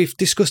have to, like we've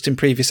discussed in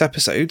previous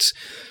episodes,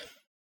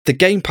 the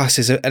Game Pass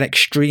is an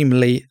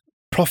extremely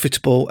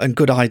profitable and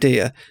good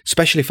idea,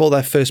 especially if all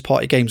their first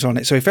party games are on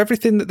it. So if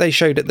everything that they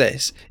showed at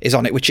this is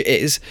on it, which it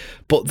is,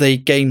 but the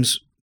games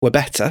were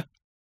better,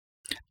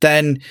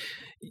 then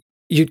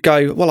you'd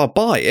go, well, I'll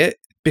buy it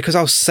because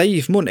I'll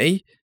save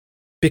money,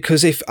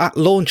 because if at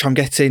launch I'm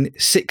getting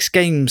 6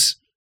 games,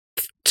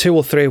 2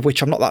 or 3 of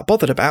which I'm not that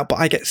bothered about, but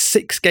I get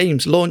 6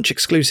 games, launch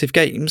exclusive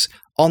games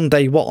on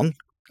day one,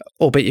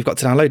 albeit you've got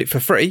to download it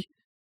for free,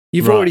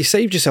 you've already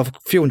saved yourself a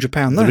few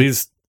 £100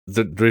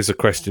 there. There is a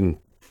question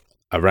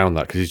around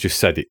that, because you just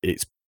said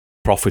it's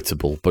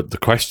profitable, but the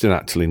question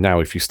actually now,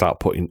 if you start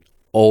putting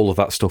all of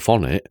that stuff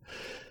on it,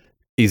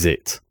 is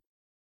it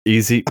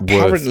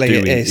Apparently worth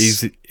doing? it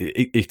is.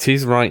 It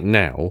is right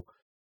now,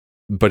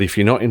 but if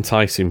you're not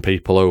enticing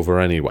people over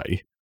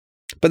anyway,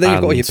 but then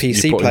you've got all your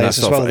PC players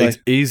as well, though.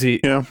 Is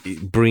it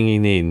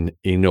bringing in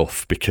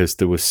enough? Because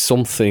there was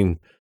something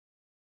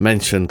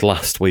mentioned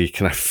last week,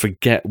 and I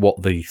forget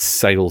what the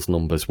sales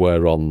numbers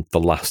were on The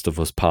Last of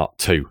Us Part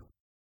 2.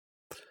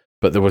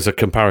 But there was a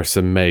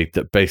comparison made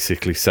that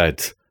basically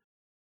said,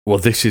 well,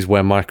 this is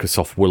where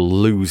Microsoft will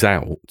lose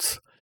out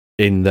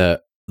in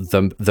the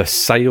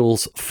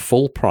sales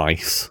full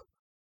price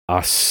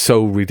are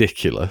so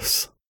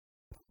ridiculous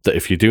that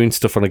if you're doing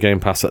stuff on a Game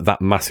Pass at that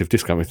massive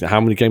discount,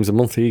 how many games a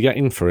month are you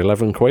getting for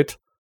 11 quid?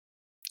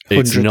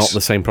 It's not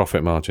the same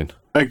profit margin.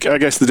 I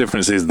guess the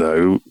difference is,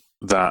 though,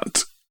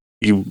 that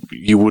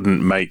you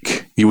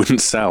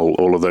wouldn't sell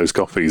all of those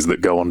copies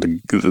that go on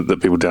that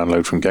people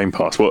download from Game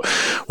Pass.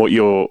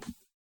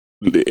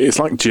 It's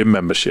like gym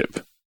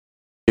membership.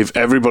 If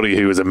everybody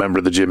who was a member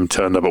of the gym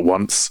turned up at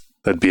once,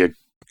 there'd be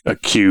a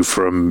queue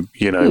from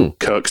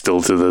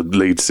Kirkstall to the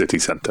Leeds city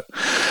centre.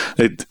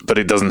 But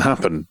it doesn't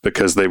happen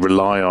because they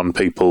rely on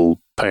people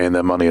paying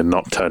their money and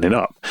not turning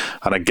up.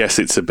 And I guess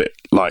it's a bit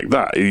like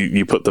that.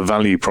 You put the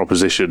value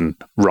proposition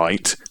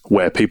right,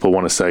 where people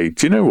want to say,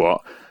 do you know what?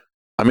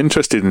 I'm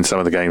interested in some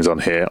of the games on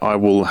here. I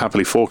will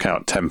happily fork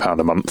out £10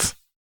 a month.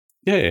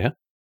 Yeah.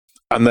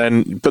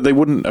 But they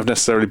wouldn't have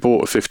necessarily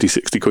bought a 50,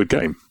 60 quid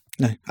game.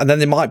 No. And then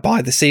they might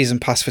buy the season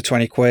pass for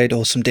 20 quid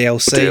or some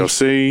DLC.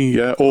 DLC,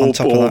 yeah. On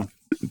top of that.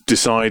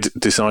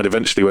 Decide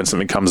eventually when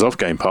something comes off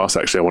Game Pass,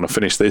 actually I want to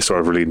finish this, or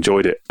I've really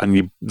enjoyed it,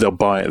 and they'll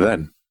buy it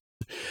then.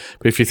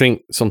 But if you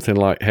think something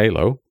like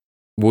Halo,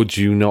 would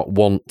you not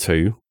want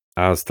to,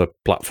 as the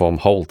platform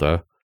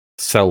holder,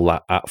 sell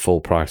that at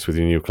full price with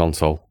your new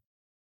console,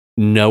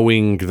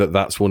 knowing that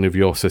that's one of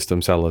your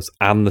system sellers?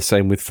 And the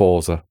same with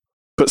Forza.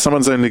 But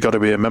someone's only got to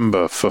be a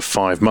member for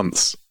 5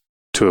 months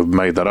to have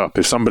made that up.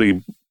 If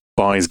somebody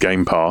buys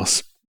Game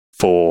Pass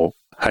for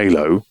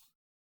Halo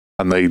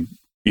and they're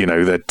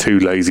too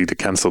lazy to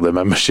cancel their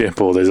membership,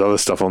 or there's other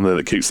stuff on there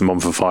that keeps them on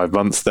for 5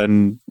 months,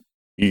 then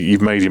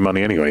you've made your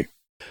money anyway.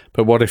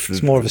 But what if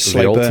it's more of a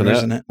slow burner,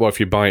 isn't it? What if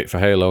you buy it for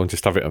Halo and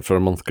just have it for a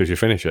month because you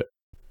finish it?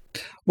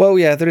 Well,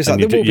 yeah, there is that.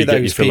 There will be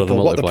those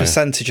people. What the multiplayer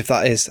percentage of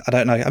that is, I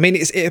don't know. I mean,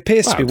 it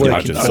appears to be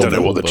working. I don't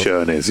know what the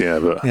churn is,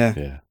 but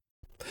yeah.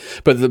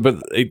 But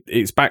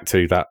it's back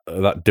to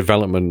that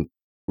development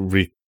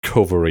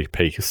recovery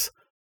piece.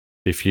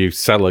 if you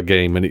sell a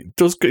game and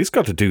it's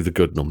got to do the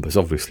good numbers.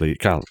 Obviously, it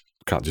can't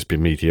just be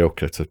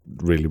mediocre to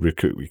really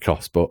recoup your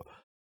costs. But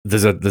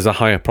there's a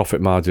higher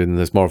profit margin.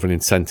 There's more of an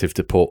incentive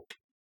to put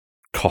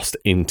cost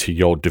into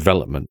your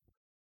development.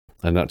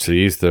 And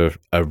actually, is there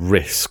a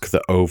risk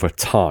that over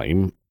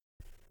time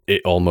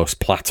it almost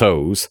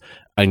plateaus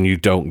and you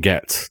don't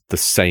get the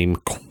same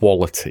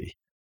quality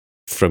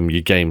from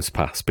your Games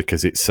Pass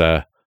because it's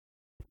a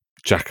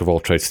jack of all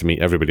trades to meet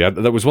everybody?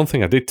 That was one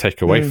thing I did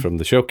take away from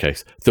the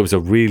showcase. There was a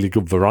really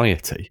good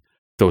variety.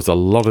 There was a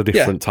lot of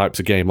different types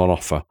of game on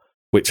offer,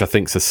 which I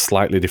think is a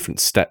slightly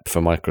different step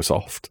for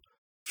Microsoft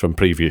from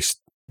previous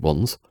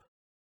ones.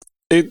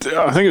 I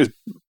think it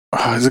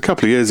was a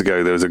couple of years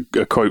ago, there was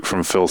a quote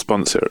from Phil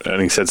Spencer,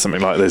 and he said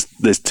something like,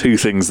 there's two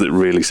things that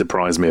really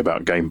surprise me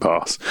about Game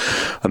Pass.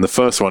 And the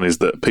first one is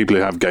that people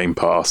who have Game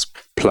Pass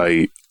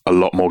play a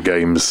lot more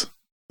games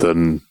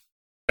than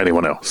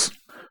anyone else.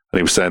 And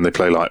he was saying they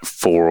play like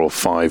 4 or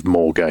 5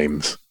 more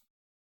games.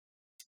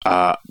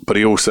 But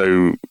he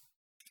also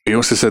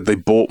said they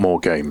bought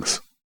more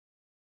games.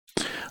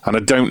 And I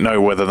don't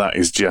know whether that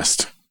is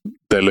just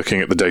they're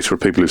looking at the data of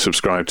people who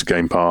subscribe to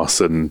Game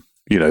Pass and,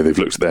 you know, they've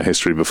looked at their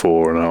history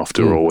before and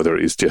after, or whether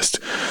it is just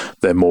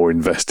they're more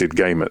invested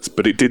gamers.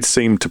 But it did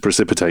seem to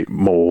precipitate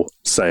more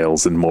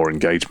sales and more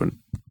engagement.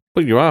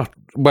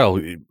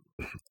 Well,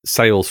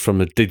 sales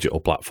from a digital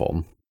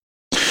platform.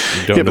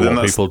 You don't know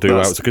what people do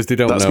out because they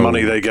don't know. That's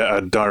money they get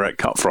a direct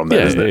cut from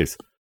there, isn't it? It is.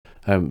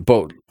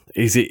 But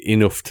is it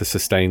enough to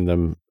sustain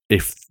them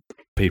if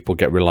people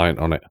get reliant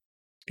on it?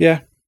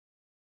 Yeah.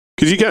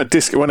 Because you get a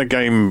discount when a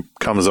game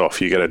comes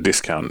off, you get a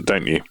discount,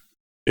 don't you?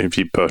 If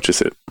you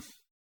purchase it.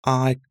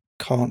 I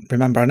can't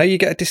remember. I know you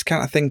get a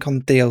discount, I think,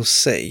 on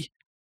DLC.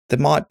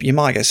 You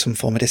might get some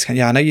form of discount.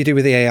 Yeah, I know you do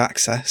with EA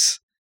Access.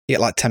 You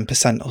get like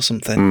 10% or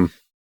something.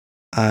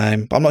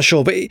 But I'm not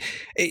sure. But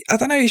I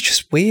don't know, it's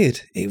just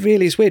weird. It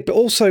really is weird. But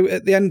also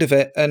at the end of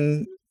it,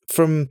 and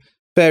from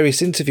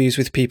various interviews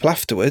with people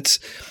afterwards,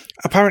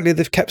 apparently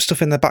they've kept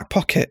stuff in their back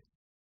pocket.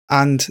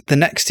 And the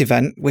next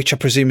event, which I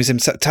presume is in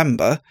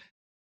September,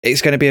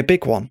 it's going to be a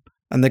big one.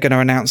 And they're going to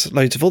announce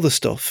loads of other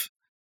stuff.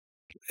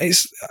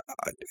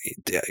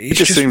 It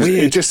just seems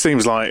weird. It just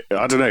seems like,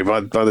 I don't know,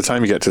 by the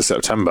time you get to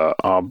September,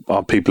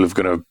 our people are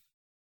going to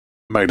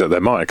made up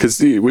their mind? Because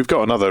we've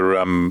got another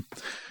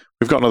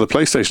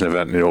PlayStation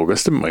event in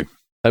August, didn't we?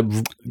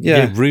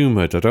 Yeah,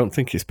 rumoured. I don't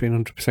think it's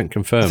been 100%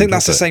 confirmed. I think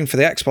that's the same for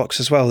the Xbox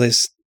as well.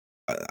 There's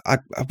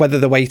whether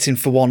they're waiting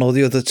for one or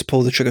the other to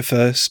pull the trigger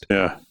first.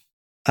 Yeah.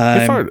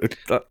 I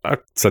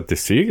said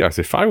this to you guys.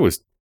 If I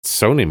was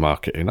Sony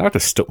marketing, I'd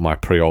have stuck my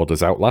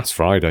pre-orders out last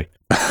Friday.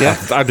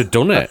 Yeah, I'd have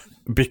done it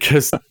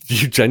because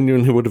you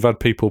genuinely would have had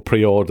people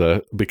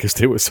pre-order because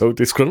they were so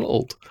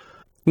disgruntled.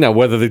 Now,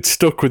 whether they'd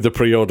stuck with the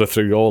pre-order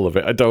through all of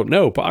it, I don't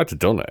know, but I'd have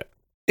done it.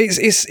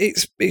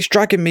 It's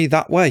dragging me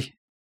that way,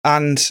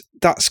 and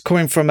that's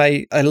coming from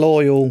a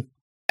loyal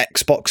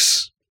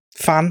Xbox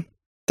fan.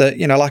 That,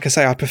 you know, like I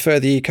say, I prefer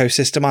the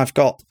ecosystem. I've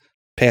got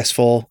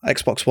PS4,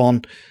 Xbox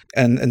One,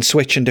 and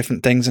Switch and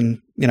different things,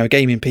 and, you know,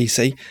 gaming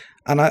PC,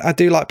 and I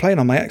do like playing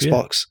on my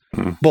Xbox.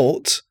 Yeah.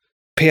 But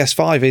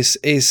PS5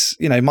 is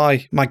you know,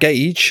 my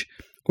gauge,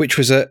 which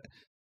was at,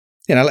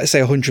 you know, let's say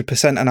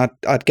 100%, and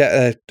I'd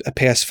get a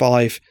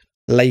PS5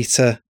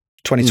 later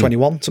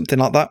 2021, something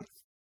like that.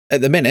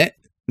 At the minute,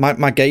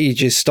 my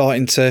gauge is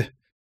starting to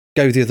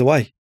go the other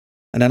way,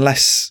 and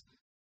unless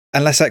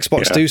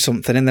Xbox do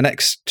something in the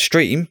next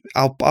stream,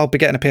 I'll be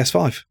getting a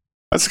PS5.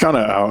 That's kind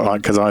of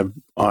like, because I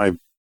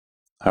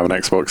have an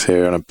Xbox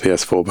here and a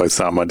PS4 both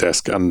sat on my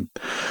desk, and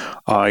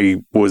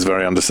I was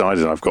very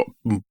undecided. I've got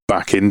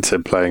back into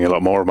playing a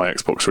lot more of my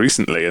Xbox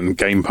recently, and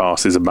Game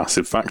Pass is a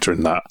massive factor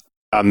in that.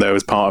 And there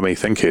was part of me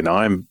thinking,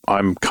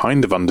 I'm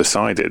kind of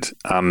undecided,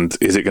 and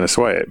is it going to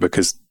sway it?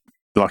 Because,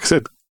 like I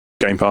said,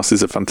 Game Pass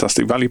is a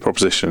fantastic value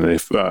proposition.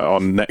 If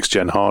on next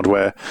gen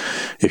hardware,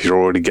 if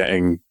you're already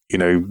getting, you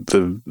know,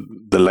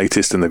 the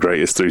latest and the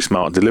greatest through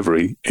smart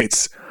delivery,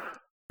 it's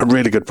a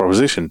really good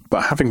proposition.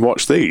 But having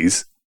watched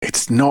these,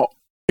 it's not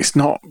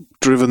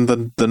driven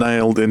the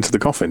nail into the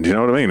coffin. Do you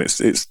know what I mean? It's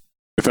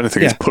if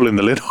anything, it's pulling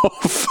the lid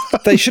off.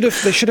 They should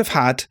have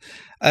had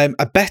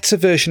a better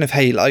version of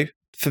Halo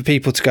for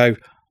people to go,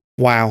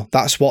 wow,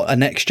 that's what a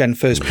next gen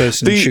first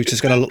person shooter is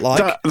going to look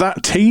like.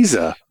 That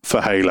teaser for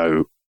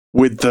Halo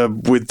with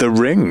the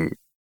ring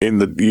in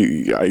the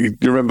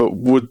you remember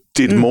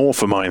did more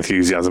for my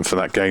enthusiasm for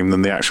that game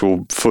than the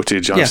actual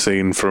footage I've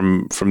seen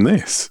from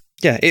this.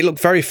 Yeah, it looked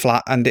very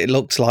flat, and it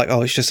looked like,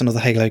 oh, it's just another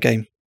Halo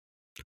game.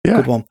 Yeah.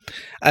 Good one.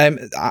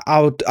 It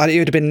would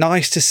have been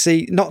nice to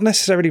see, not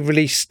necessarily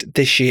released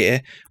this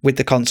year with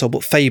the console,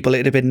 but Fable.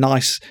 It'd have been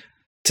nice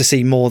to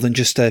see more than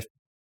just a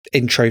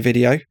intro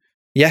video.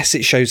 Yes,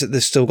 it shows that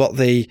there's still got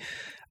the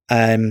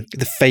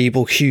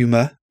Fable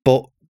humour,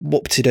 but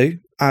whoop-de-doo.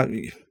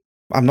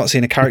 I'm not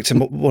seeing a character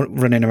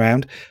running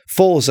around.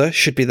 Forza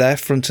should be there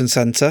front and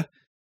centre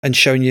and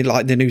showing you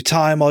like the new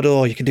tire model,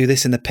 or you can do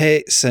this in the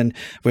pits, and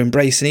we're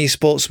embracing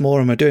esports more,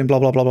 and we're doing blah,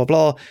 blah, blah, blah,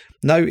 blah.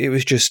 No, it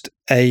was just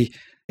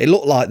it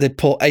looked like they'd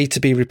put A to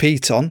B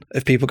repeat on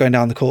of people going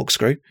down the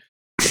corkscrew,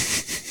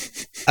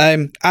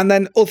 And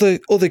then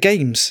other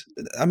games.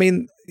 I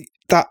mean,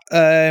 that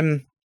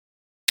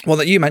one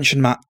that you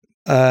mentioned, Matt.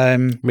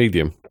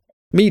 Medium.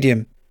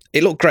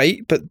 It looked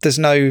great, but there's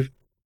no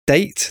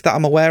date that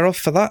I'm aware of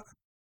for that.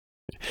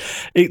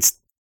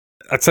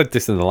 I said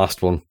this in the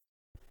last one.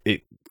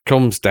 It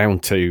comes down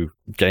to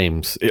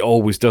games. It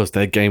always does.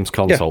 They're games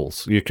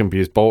consoles. Yeah. You can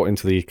be bought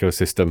into the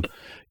ecosystem.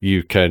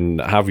 You can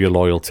have your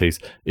loyalties.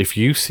 If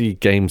you see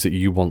games that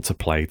you want to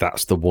play,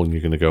 that's the one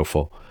you're going to go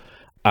for.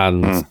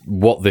 And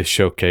what this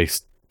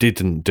showcase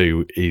didn't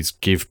do is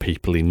give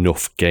people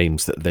enough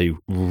games that they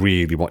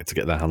really wanted to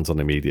get their hands on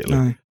immediately.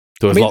 No.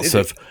 There was lots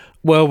of,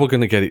 we're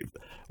going to get it.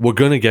 We're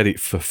going to get it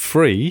for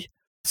free,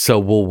 so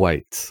we'll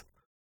wait.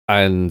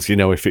 And,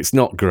 if it's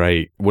not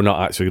great, we're not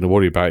actually going to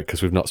worry about it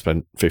because we've not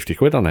spent 50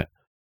 quid on it.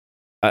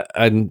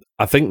 And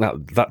I think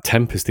that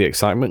tempers the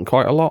excitement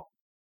quite a lot.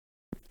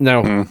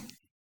 Now, in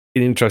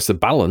interest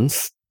of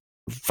balance,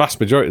 vast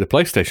majority of the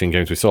PlayStation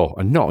games we saw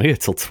are not here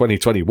till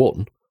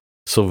 2021,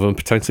 some of them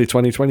potentially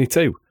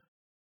 2022.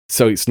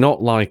 So it's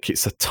not like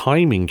it's a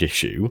timing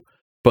issue,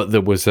 but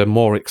there was a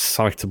more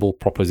excitable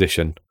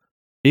proposition,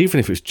 even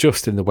if it's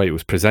just in the way it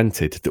was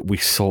presented, that we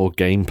saw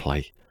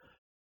gameplay.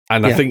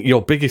 And I think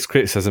your biggest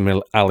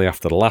criticism, Ali,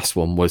 after the last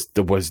one was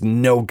there was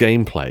no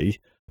gameplay,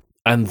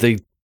 and they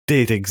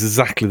did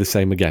exactly the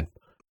same again,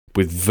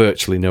 with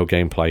virtually no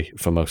gameplay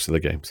for most of the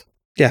games.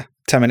 Yeah,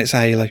 10 minutes of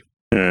Halo.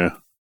 Yeah.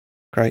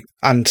 Great.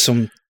 And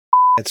some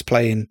heads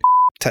playing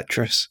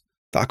Tetris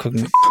that I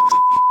couldn't...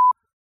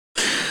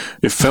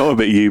 It felt a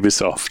bit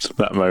Ubisoft,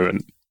 that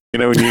moment.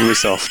 When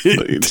Ubisoft... do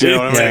you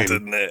know what I mean?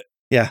 Didn't it?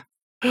 Yeah.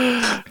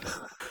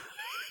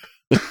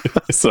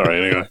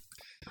 Sorry, anyway.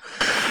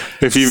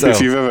 If you've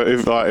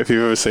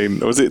ever seen,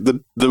 was it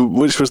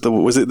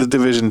was it the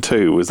Division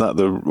 2? Was that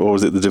or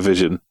was it the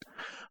Division?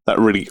 That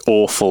really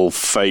awful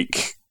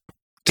fake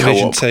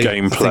Division co-op 2,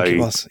 gameplay. I think it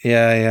was.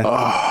 Yeah.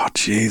 Oh,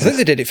 Jesus. I think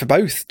they did it for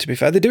both, to be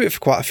fair. They do it for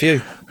quite a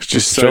few. It's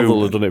just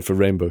Shovel had done it for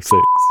Rainbow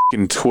Six.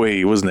 In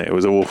twee, wasn't it? It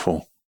was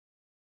awful.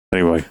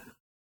 Anyway.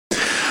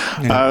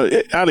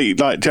 Yeah. Ali,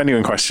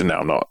 genuine question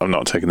now. I'm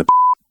not taking the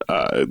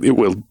it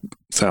will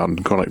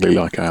sound chronically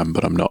like I am,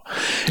 but I'm not.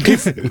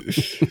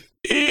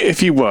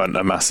 If you weren't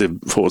a massive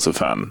Forza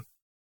fan,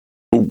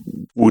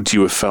 would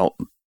you have felt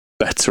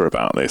better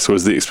about this?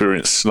 Was the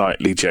experience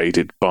slightly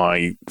jaded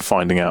by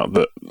finding out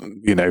that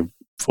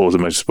Forza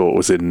Motorsport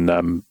was in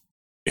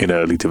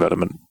early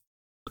development?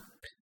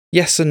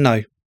 Yes and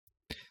no.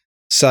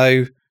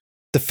 So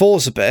the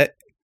Forza bit,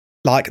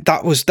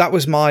 that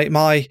was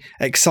my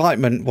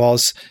excitement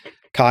was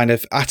kind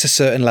of at a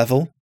certain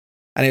level,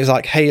 and it was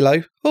like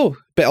Halo, a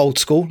bit old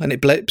school, and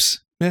it blips.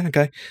 Yeah,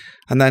 okay.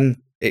 And then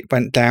it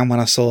went down when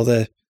I saw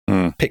the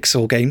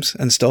Pixel games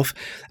and stuff.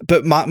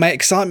 But my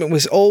excitement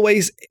was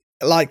always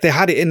like they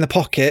had it in the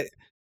pocket,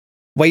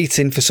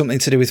 waiting for something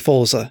to do with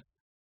Forza.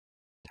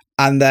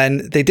 And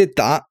then they did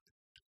that,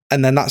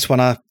 and then that's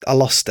when I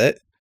lost it.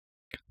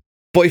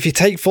 But if you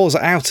take Forza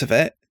out of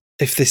it,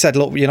 if they said,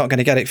 look, you're not going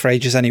to get it for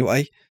ages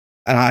anyway,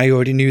 and I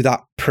already knew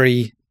that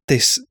pre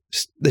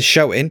the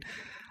showing,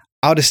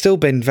 I would have still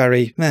been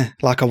very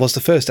like I was the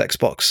first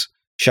Xbox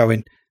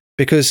showing,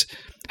 because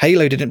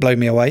Halo didn't blow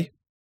me away.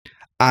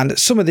 And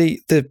some of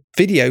the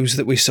videos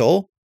that we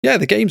saw,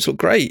 the games look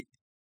great.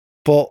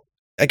 But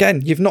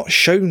again, you've not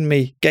shown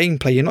me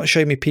gameplay. You're not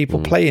showing me people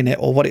playing it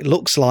or what it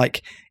looks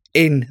like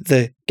in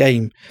the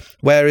game.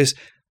 Whereas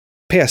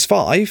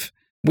PS5,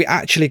 we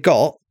actually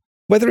got,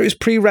 whether it was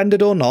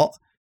pre-rendered or not,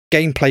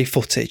 gameplay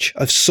footage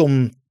of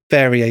some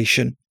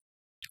variation,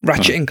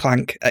 Ratchet and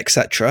Clank,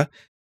 etc.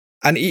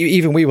 And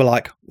even we were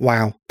like,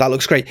 wow, that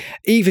looks great.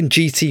 Even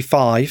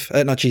GT7,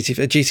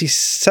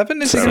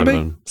 is it going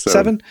to be?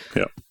 7?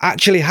 Yeah.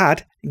 Actually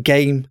had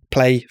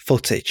gameplay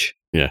footage.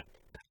 Yeah.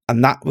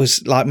 And that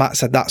was, like Matt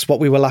said, that's what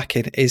we were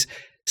lacking, is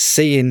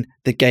seeing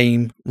the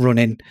game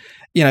running.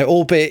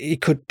 Albeit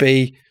it could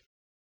be,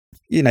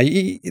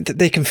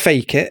 they can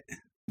fake it.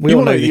 You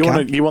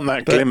want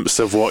that glimpse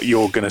of what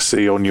you're going to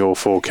see on your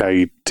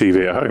 4K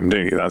TV at home,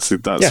 don't you?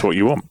 That's what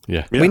you want.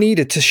 Yeah. We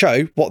needed to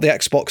show what the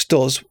Xbox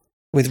does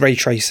with ray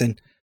tracing,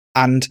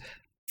 and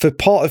for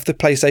part of the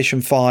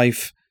PlayStation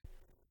 5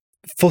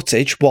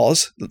 footage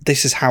was,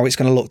 this is how it's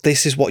going to look.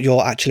 This is what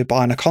you're actually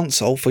buying a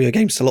console for your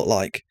games to look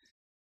like.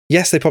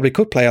 Yes, they probably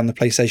could play on the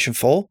PlayStation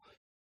 4,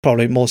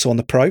 probably more so on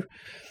the Pro,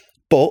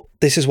 but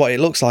this is what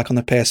it looks like on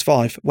the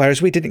PS5.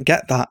 Whereas we didn't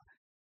get that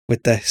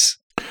with this.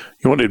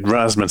 You wanted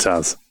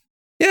razzmatazz.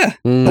 Yeah,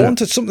 I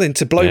wanted something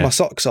to blow my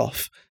socks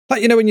off.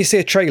 Like, when you see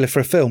a trailer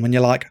for a film and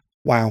you're like,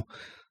 wow,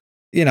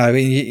 I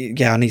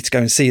need to go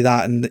and see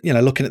that, and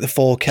looking at the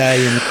 4K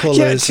and the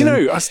colours.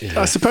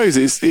 I suppose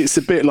it's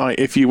a bit like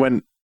if you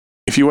went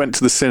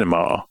to the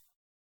cinema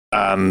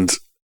and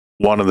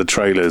one of the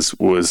trailers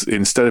was,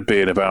 instead of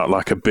being about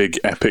like a big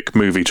epic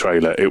movie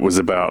trailer, it was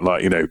about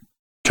like,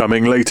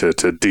 coming later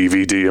to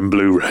DVD and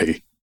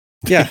Blu-ray.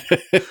 Yeah.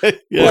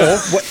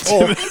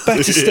 Or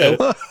better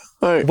still,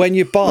 when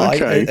you buy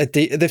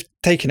okay. they've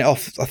taken it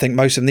off, I think,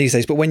 most of them these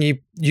days, but when you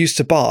used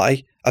to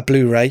buy a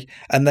Blu-ray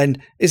and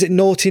then, is it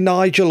Naughty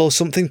Nigel or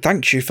something,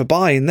 thanks you for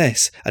buying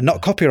this and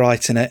not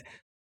copyrighting it.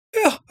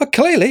 Yeah,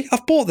 clearly,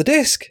 I've bought the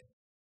disc.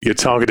 You're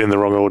targeting the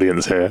wrong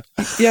audience here.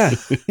 Yeah.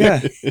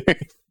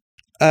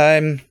 It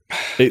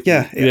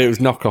was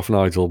Knockoff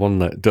Nigel,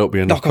 wasn't it? Don't be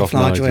a knockoff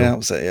Nigel. Yeah, that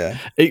was it, yeah.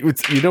 It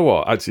was, you know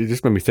what? Actually, it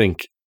just made me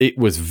think. It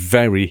was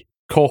very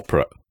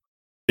corporate.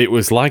 It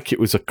was like it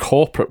was a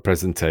corporate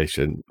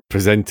presentation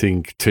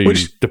presenting to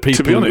the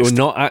people who are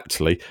not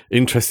actually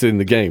interested in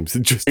the games,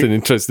 just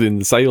interested in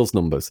the sales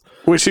numbers.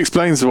 Which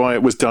explains why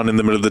it was done in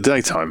the middle of the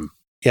daytime.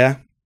 Yeah.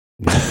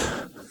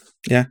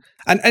 Yeah.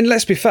 And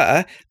let's be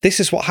fair, this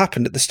is what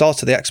happened at the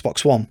start of the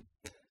Xbox One.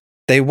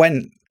 They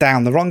went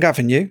down the wrong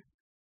avenue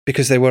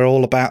because they were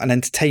all about an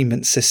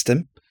entertainment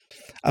system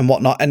and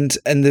whatnot. And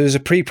there was a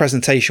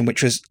pre-presentation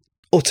which was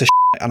utter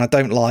shit, and I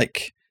don't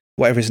like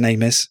whatever his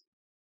name is.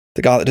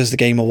 The guy that does the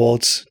Game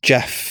Awards,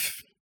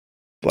 Jeff,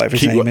 whatever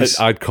his name is.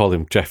 I'd call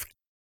him Jeff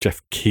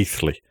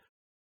Keighley.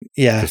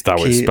 Yeah. Because that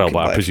was spelled,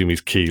 but I presume he's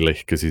Keighley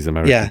because he's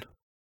American. Yeah.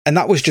 And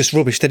that was just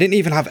rubbish. They didn't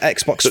even have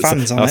Xbox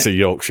fans on it. That's a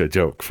Yorkshire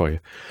joke for you.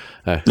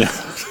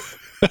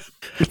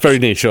 Very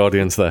niche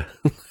audience there.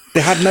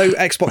 They had no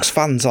Xbox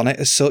fans on it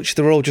as such.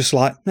 They were all just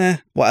like,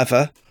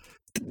 whatever.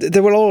 They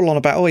were all on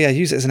about,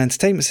 use it as an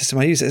entertainment system.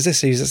 I use it as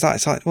this, I use it as that.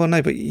 It's like, well,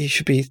 no, but you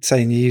should be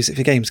saying you use it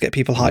for games, get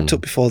people hyped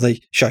up before the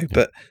show. Yeah.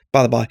 But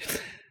by the by,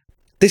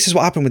 this is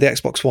what happened with the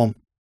Xbox One.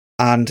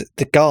 And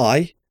the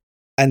guy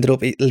ended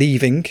up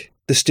leaving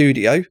the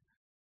studio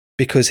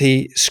because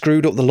he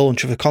screwed up the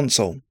launch of a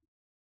console.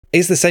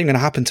 Is the same going to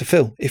happen to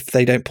Phil if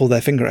they don't pull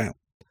their finger out?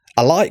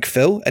 I like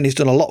Phil, and he's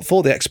done a lot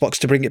for the Xbox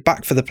to bring it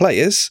back for the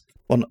players.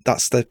 Well,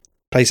 that's the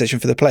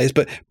PlayStation for the players,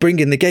 but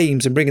bringing the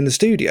games and bringing the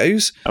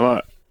studios.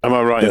 Am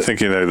I right in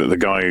thinking though that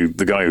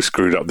the guy who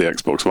screwed up the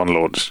Xbox One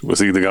launch, was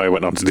he the guy who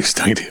went on to do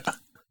Stadia?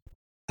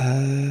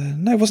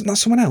 No, wasn't that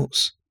someone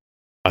else?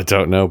 I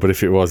don't know, but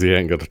if it was, he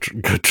ain't got a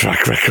good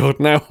track record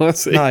now,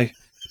 has he? No.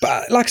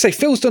 But like I say,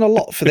 Phil's done a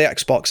lot for the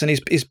Xbox, and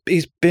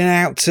he's been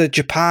out to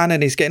Japan,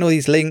 and he's getting all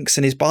these links,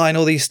 and he's buying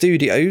all these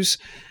studios.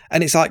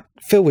 And it's like,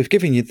 Phil, we've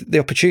given you the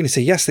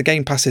opportunity. Yes, the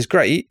Game Pass is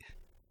great,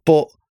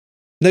 but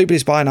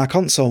nobody's buying our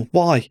console.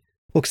 Why?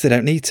 Well, because they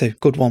don't need to.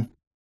 Good one.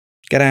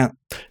 Get out.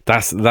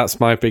 That's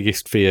my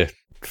biggest fear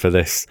for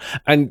this.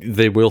 And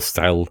they will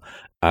sell,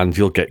 and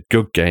you'll get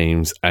good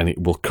games, and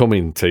it will come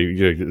into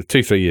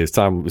 2-3 years'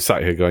 time. We're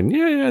sat here going,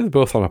 yeah, they're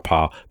both on a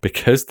par,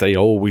 because they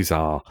always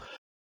are.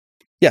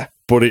 Yeah.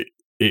 But it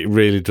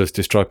really does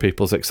destroy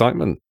people's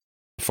excitement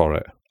for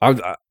it.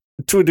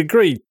 To a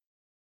degree,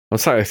 I'm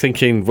sat here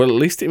thinking, well, at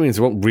least it means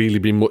there won't really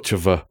be much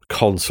of a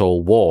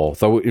console war.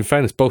 Though, in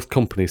fairness, both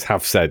companies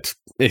have said,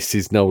 this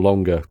is no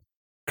longer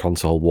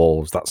console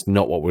wars. That's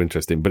not what we're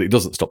interested in. But it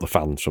doesn't stop the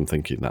fans from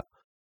thinking that.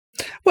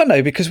 Well,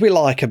 no, because we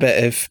like a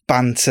bit of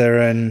banter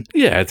and...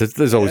 Yeah,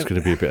 there's always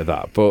going to be a bit of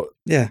that. But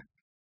yeah,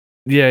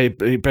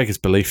 it beggars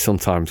belief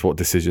sometimes what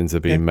decisions are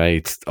being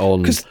made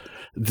on...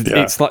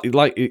 It's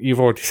like you've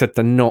already said,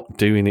 they're not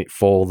doing it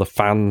for the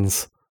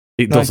fans.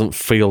 It doesn't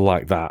feel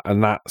like that.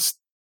 And that's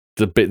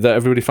the bit that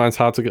everybody finds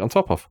hard to get on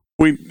top of.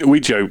 We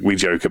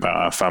joke about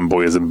our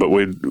fanboyism, but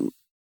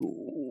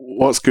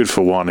what's good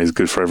for one is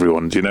good for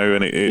everyone, do you know?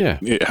 And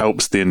it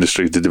helps the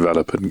industry to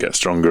develop and get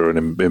stronger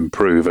and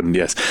improve. And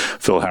yes,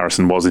 Phil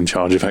Harrison was in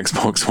charge of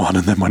Xbox One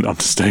and then went on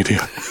to Stadia.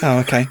 Oh,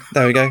 okay.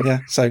 There we go. Yeah.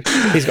 So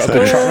he's got a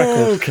good track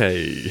record.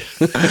 Okay.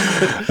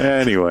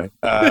 Anyway.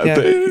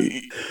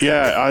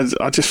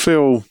 I just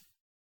feel...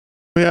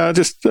 Yeah, I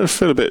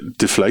feel a bit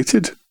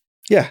deflated.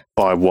 Yeah.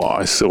 By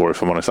what I saw,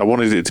 if I'm honest. I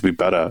wanted it to be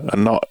better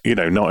and not in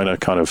a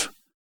kind of...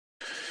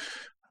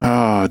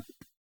 I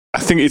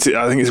think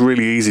it's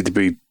really easy to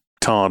be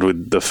tarred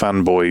with the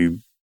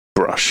fanboy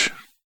brush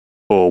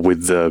or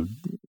with the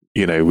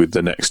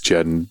next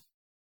gen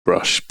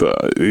brush,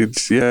 but it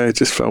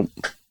just felt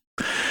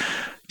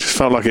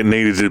like it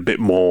needed a bit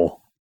more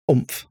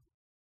oomph.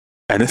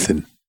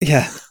 Anything.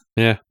 Yeah.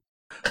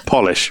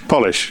 Polish,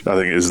 I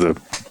think is the...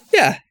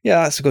 Yeah,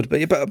 that's a good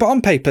bit. But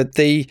on paper,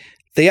 the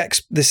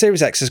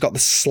Series X has got the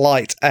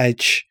slight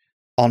edge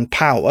on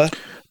power.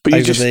 But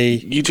you just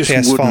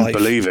PS5. Wouldn't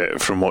believe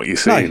it from what you're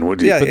seeing,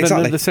 would you? Yeah, but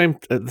exactly. Then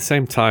at the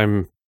same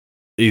time,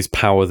 is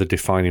power the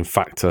defining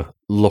factor?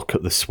 Look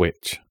at the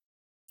Switch,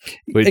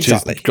 which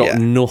has got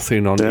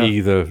nothing on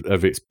either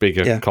of its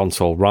bigger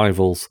console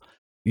rivals.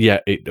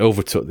 Yet it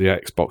overtook the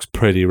Xbox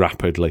pretty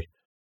rapidly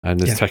and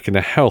has taken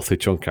a healthy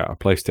chunk out of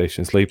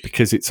PlayStation's lead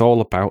because it's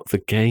all about the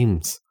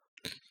games.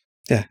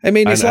 Yeah, I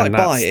mean, it's like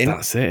buying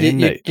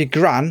your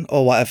gran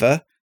or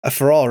whatever, a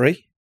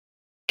Ferrari,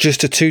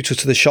 just to tutor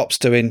to the shops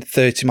doing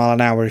 30 mile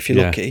an hour if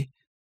you're lucky.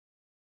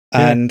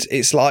 And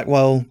it's like,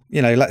 well,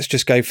 let's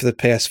just go for the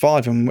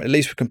PS5 and at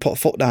least we can put a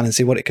foot down and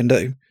see what it can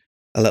do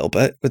a little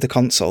bit with the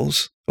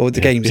consoles or with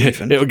the games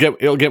even.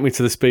 It'll get me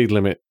to the speed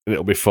limit and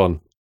it'll be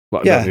fun.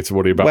 But I don't need to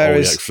worry about all the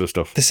extra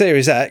stuff. The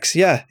Series X,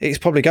 it's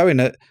probably going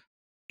at,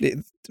 I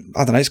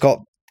don't know, it's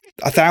got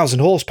 1,000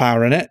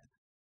 horsepower in it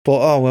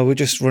but we're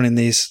just running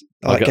these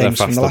I'll get games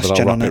there from faster, the last but I'll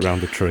gen wrap on it it.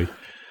 around a tree.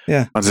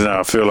 Yeah. I don't know.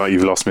 I feel like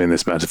you've lost me in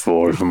this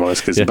metaphor, if I'm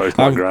honest, because both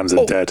my grands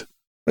are dead.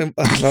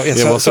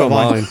 Well, So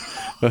mine.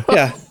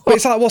 Yeah, but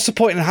it's like, what's the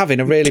point in having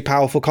a really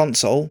powerful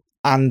console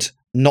and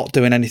not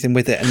doing anything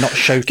with it and not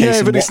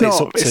showcasing but what it's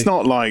up to?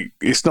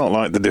 It's not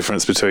like the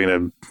difference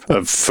between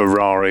a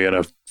Ferrari and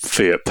a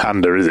Fiat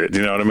Panda, is it? Do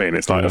you know what I mean?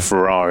 It's like a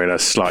Ferrari and a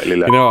slightly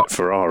less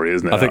Ferrari,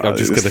 isn't it? I think I'm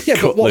just going to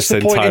cut but what's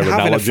this the point entire in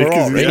having a analogy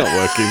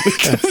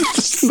because Ferrari?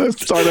 it's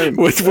not working.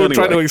 We're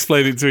Trying to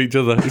explain it to each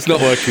other. It's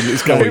not working.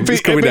 It's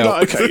coming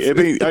out.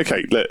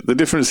 Okay. Look, the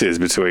difference is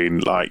between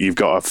like you've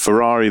got a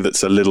Ferrari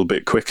that's a little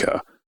bit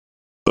quicker,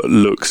 but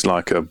looks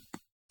like a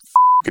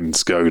fucking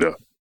Skoda.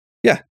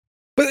 Yeah,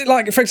 but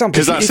like for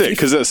example,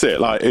 because that's it.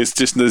 Like it's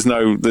just there's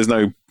no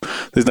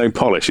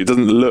polish. It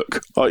doesn't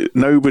look like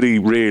nobody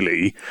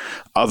really,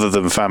 other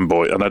than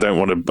fanboy. And I don't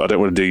want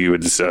to do you a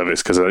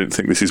disservice because I don't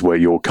think this is where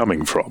you're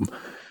coming from.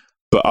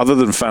 But other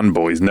than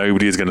fanboys,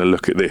 nobody is going to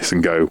look at this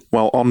and go,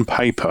 well, on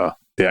paper,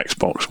 the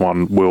Xbox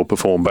One will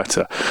perform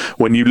better.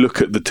 When you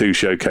look at the two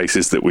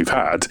showcases that we've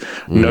had,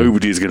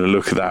 nobody is going to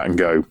look at that and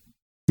go,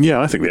 yeah,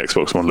 I think the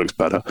Xbox One looks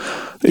better.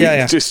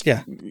 Why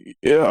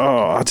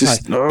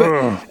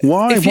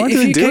do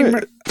they do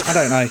it? I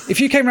don't know.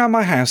 If you came around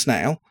my house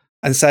now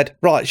and said,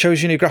 right, show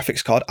us your new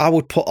graphics card, I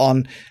would put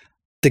on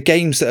the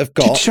games that have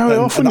got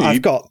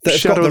I've got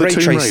the ray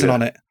tracing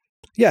on it.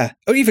 Yeah,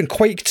 or even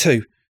Quake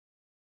 2.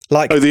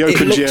 Like the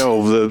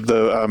OpenGL,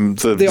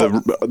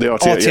 the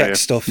RTX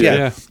stuff.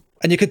 Yeah.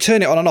 And you could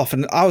turn it on and off,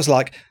 and I was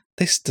like,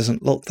 this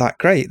doesn't look that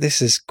great.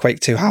 This is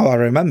Quake 2 how I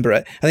remember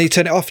it. And then you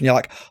turn it off, and you're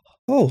like,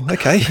 oh,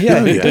 okay,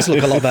 yeah, it does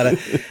look a lot better.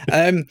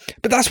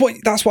 But that's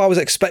what I was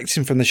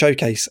expecting from the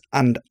showcase,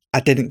 and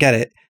I didn't get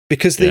it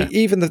because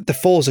even the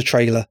Forza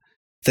trailer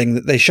thing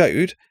that they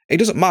showed, it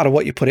doesn't matter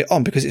what you put it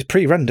on because it's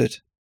pre-rendered.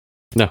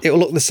 No, it'll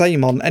look the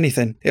same on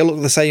anything. It'll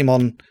look the same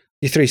on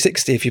your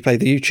 360 if you play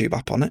the YouTube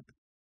app on it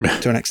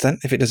to an extent,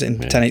 if it does it in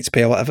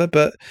 1080p or whatever.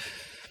 But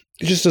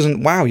it just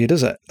doesn't wow you,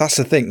 does it? That's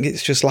the thing.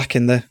 It's just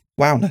lacking the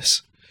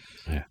wowness.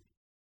 Yeah,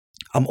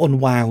 I'm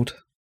unwowed.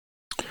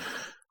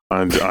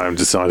 I'm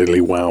decidedly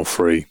wow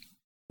free.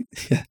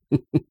 Yeah,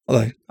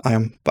 although I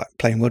am back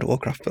playing World of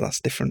Warcraft, but that's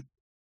different.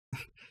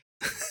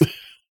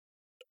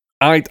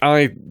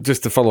 I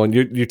just to follow on,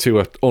 you two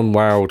are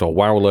unwowed or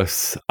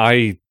wowless.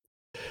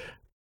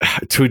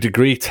 To a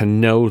degree, to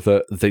know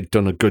that they'd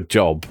done a good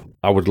job,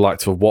 I would like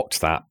to have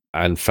watched that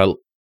and felt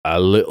a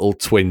little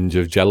twinge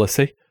of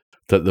jealousy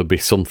that there'd be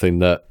something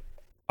that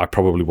I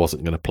probably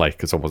wasn't going to play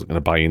because I wasn't going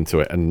to buy into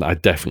it, and I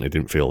definitely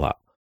didn't feel that.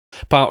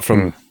 Apart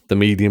from the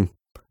Medium,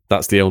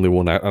 that's the only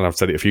one, and I've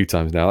said it a few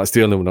times now, that's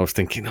the only one I was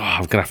thinking, I'm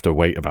going to have to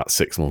wait about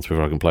 6 months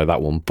before I can play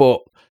that one. But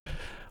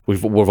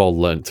we've all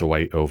learned to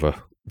wait over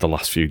the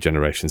last few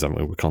generations, haven't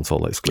we, with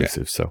console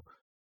exclusives, so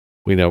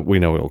we know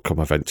it'll come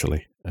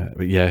eventually.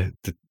 But yeah,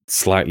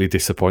 slightly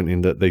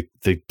disappointing that they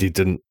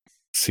didn't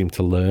seem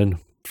to learn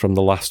from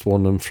the last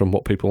one and from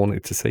what people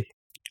wanted to see.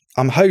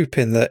 I'm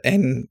hoping that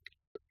in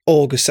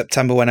August,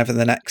 September, whenever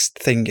the next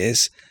thing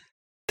is,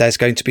 there's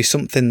going to be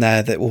something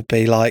there that will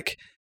be like,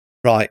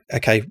 right,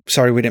 okay,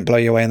 sorry we didn't blow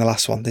you away in the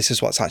last one. This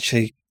is what's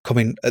actually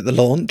coming at the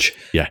launch.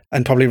 Yeah.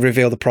 And probably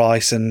reveal the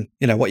price and,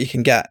 what you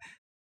can get.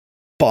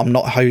 But I'm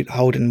not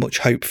holding much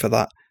hope for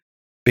that,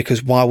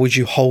 because why would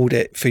you hold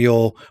it for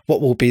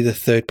what will be the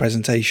third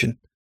presentation?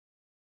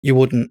 You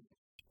wouldn't.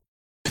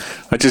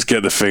 I just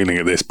get the feeling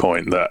at this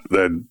point that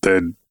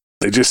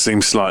they just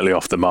seem slightly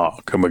off the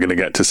mark, and we're going to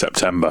get to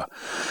September,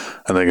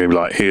 and they're going to be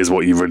like, here's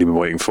what you've really been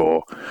waiting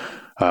for.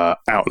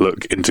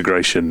 Outlook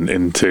integration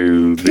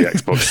into the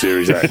Xbox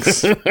Series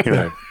X.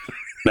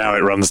 Now it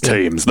runs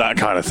Teams, that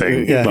kind of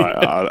thing. Yeah. Like,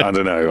 I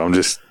don't know. I'm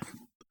just...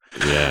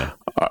 Yeah.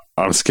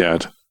 I'm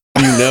scared.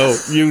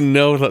 You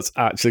know that's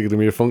actually going to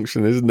be a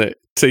function, isn't it?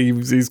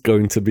 Teams is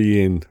going to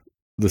be in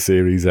the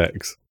Series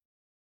X.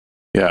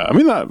 Yeah, I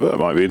mean, that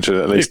might be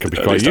interesting. At least, it could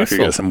be quite useful. I could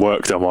get some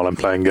work done while I'm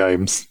playing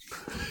games.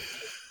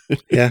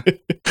 Yeah.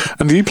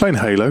 And are you playing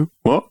Halo?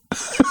 What?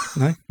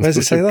 No, where's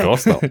it say that? Of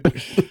course not.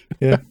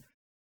 Yeah.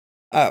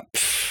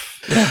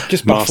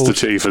 Just baffled. Master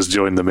Chief has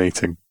joined the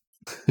meeting.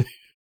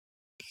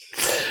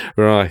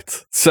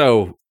 Right.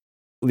 So,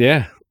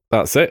 yeah,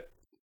 that's it.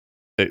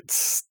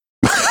 It's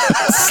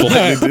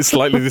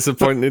slightly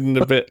disappointed and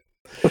a bit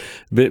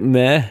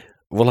meh.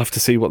 We'll have to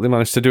see what they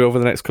manage to do over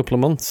the next couple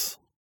of months.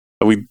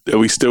 Are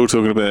we still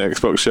talking about the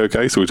Xbox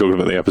showcase, or are we talking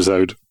about the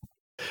episode?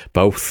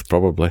 Both,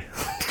 probably.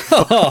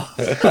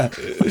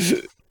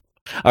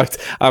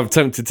 I'm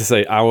tempted to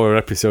say our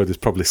episode is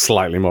probably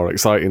slightly more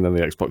exciting than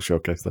the Xbox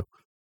showcase, though.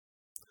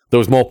 There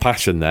was more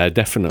passion there,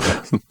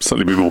 definitely.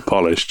 Certainly be more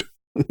polished.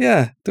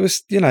 Yeah, there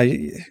was,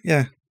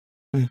 yeah.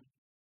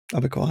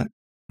 I'll be quiet.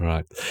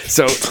 Right.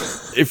 So,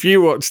 if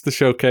you watched the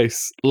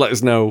showcase, let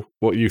us know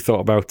what you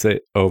thought about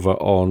it over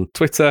on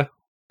Twitter,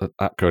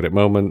 at Codec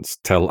Moments.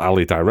 Tell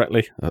Ali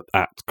directly,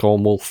 at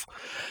Cornwolf.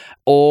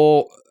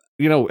 Or,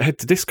 head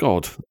to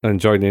Discord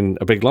and join in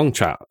a big long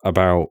chat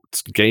about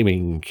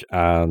gaming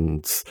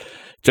and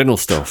general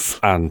stuff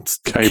and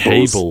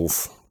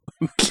cables.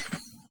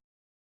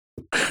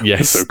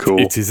 Yes, so cool.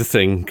 It is a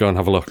thing. Go and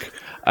have a look.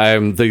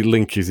 The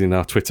link is in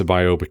our Twitter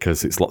bio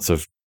because it's lots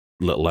of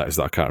little letters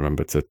that I can't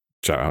remember to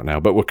shout out now,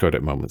 but we're Code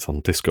It Moments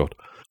on Discord.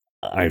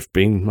 I've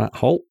been Matt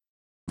Holt.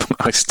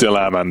 I still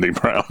am Andy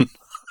Brown.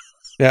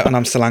 Yeah, and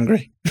I'm still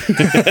angry.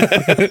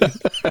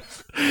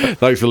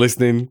 Thanks for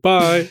listening.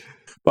 Bye.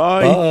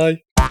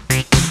 Bye.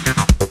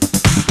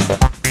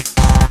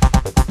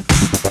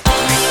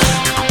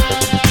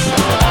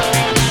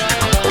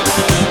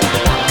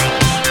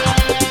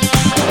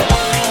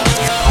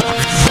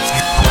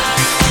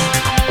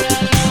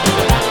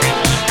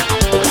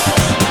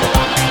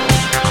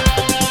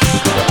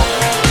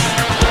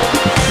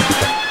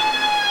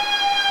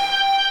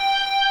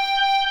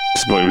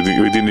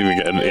 We didn't even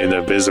get an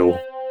inner bizzle.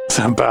 That's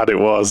how bad it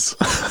was.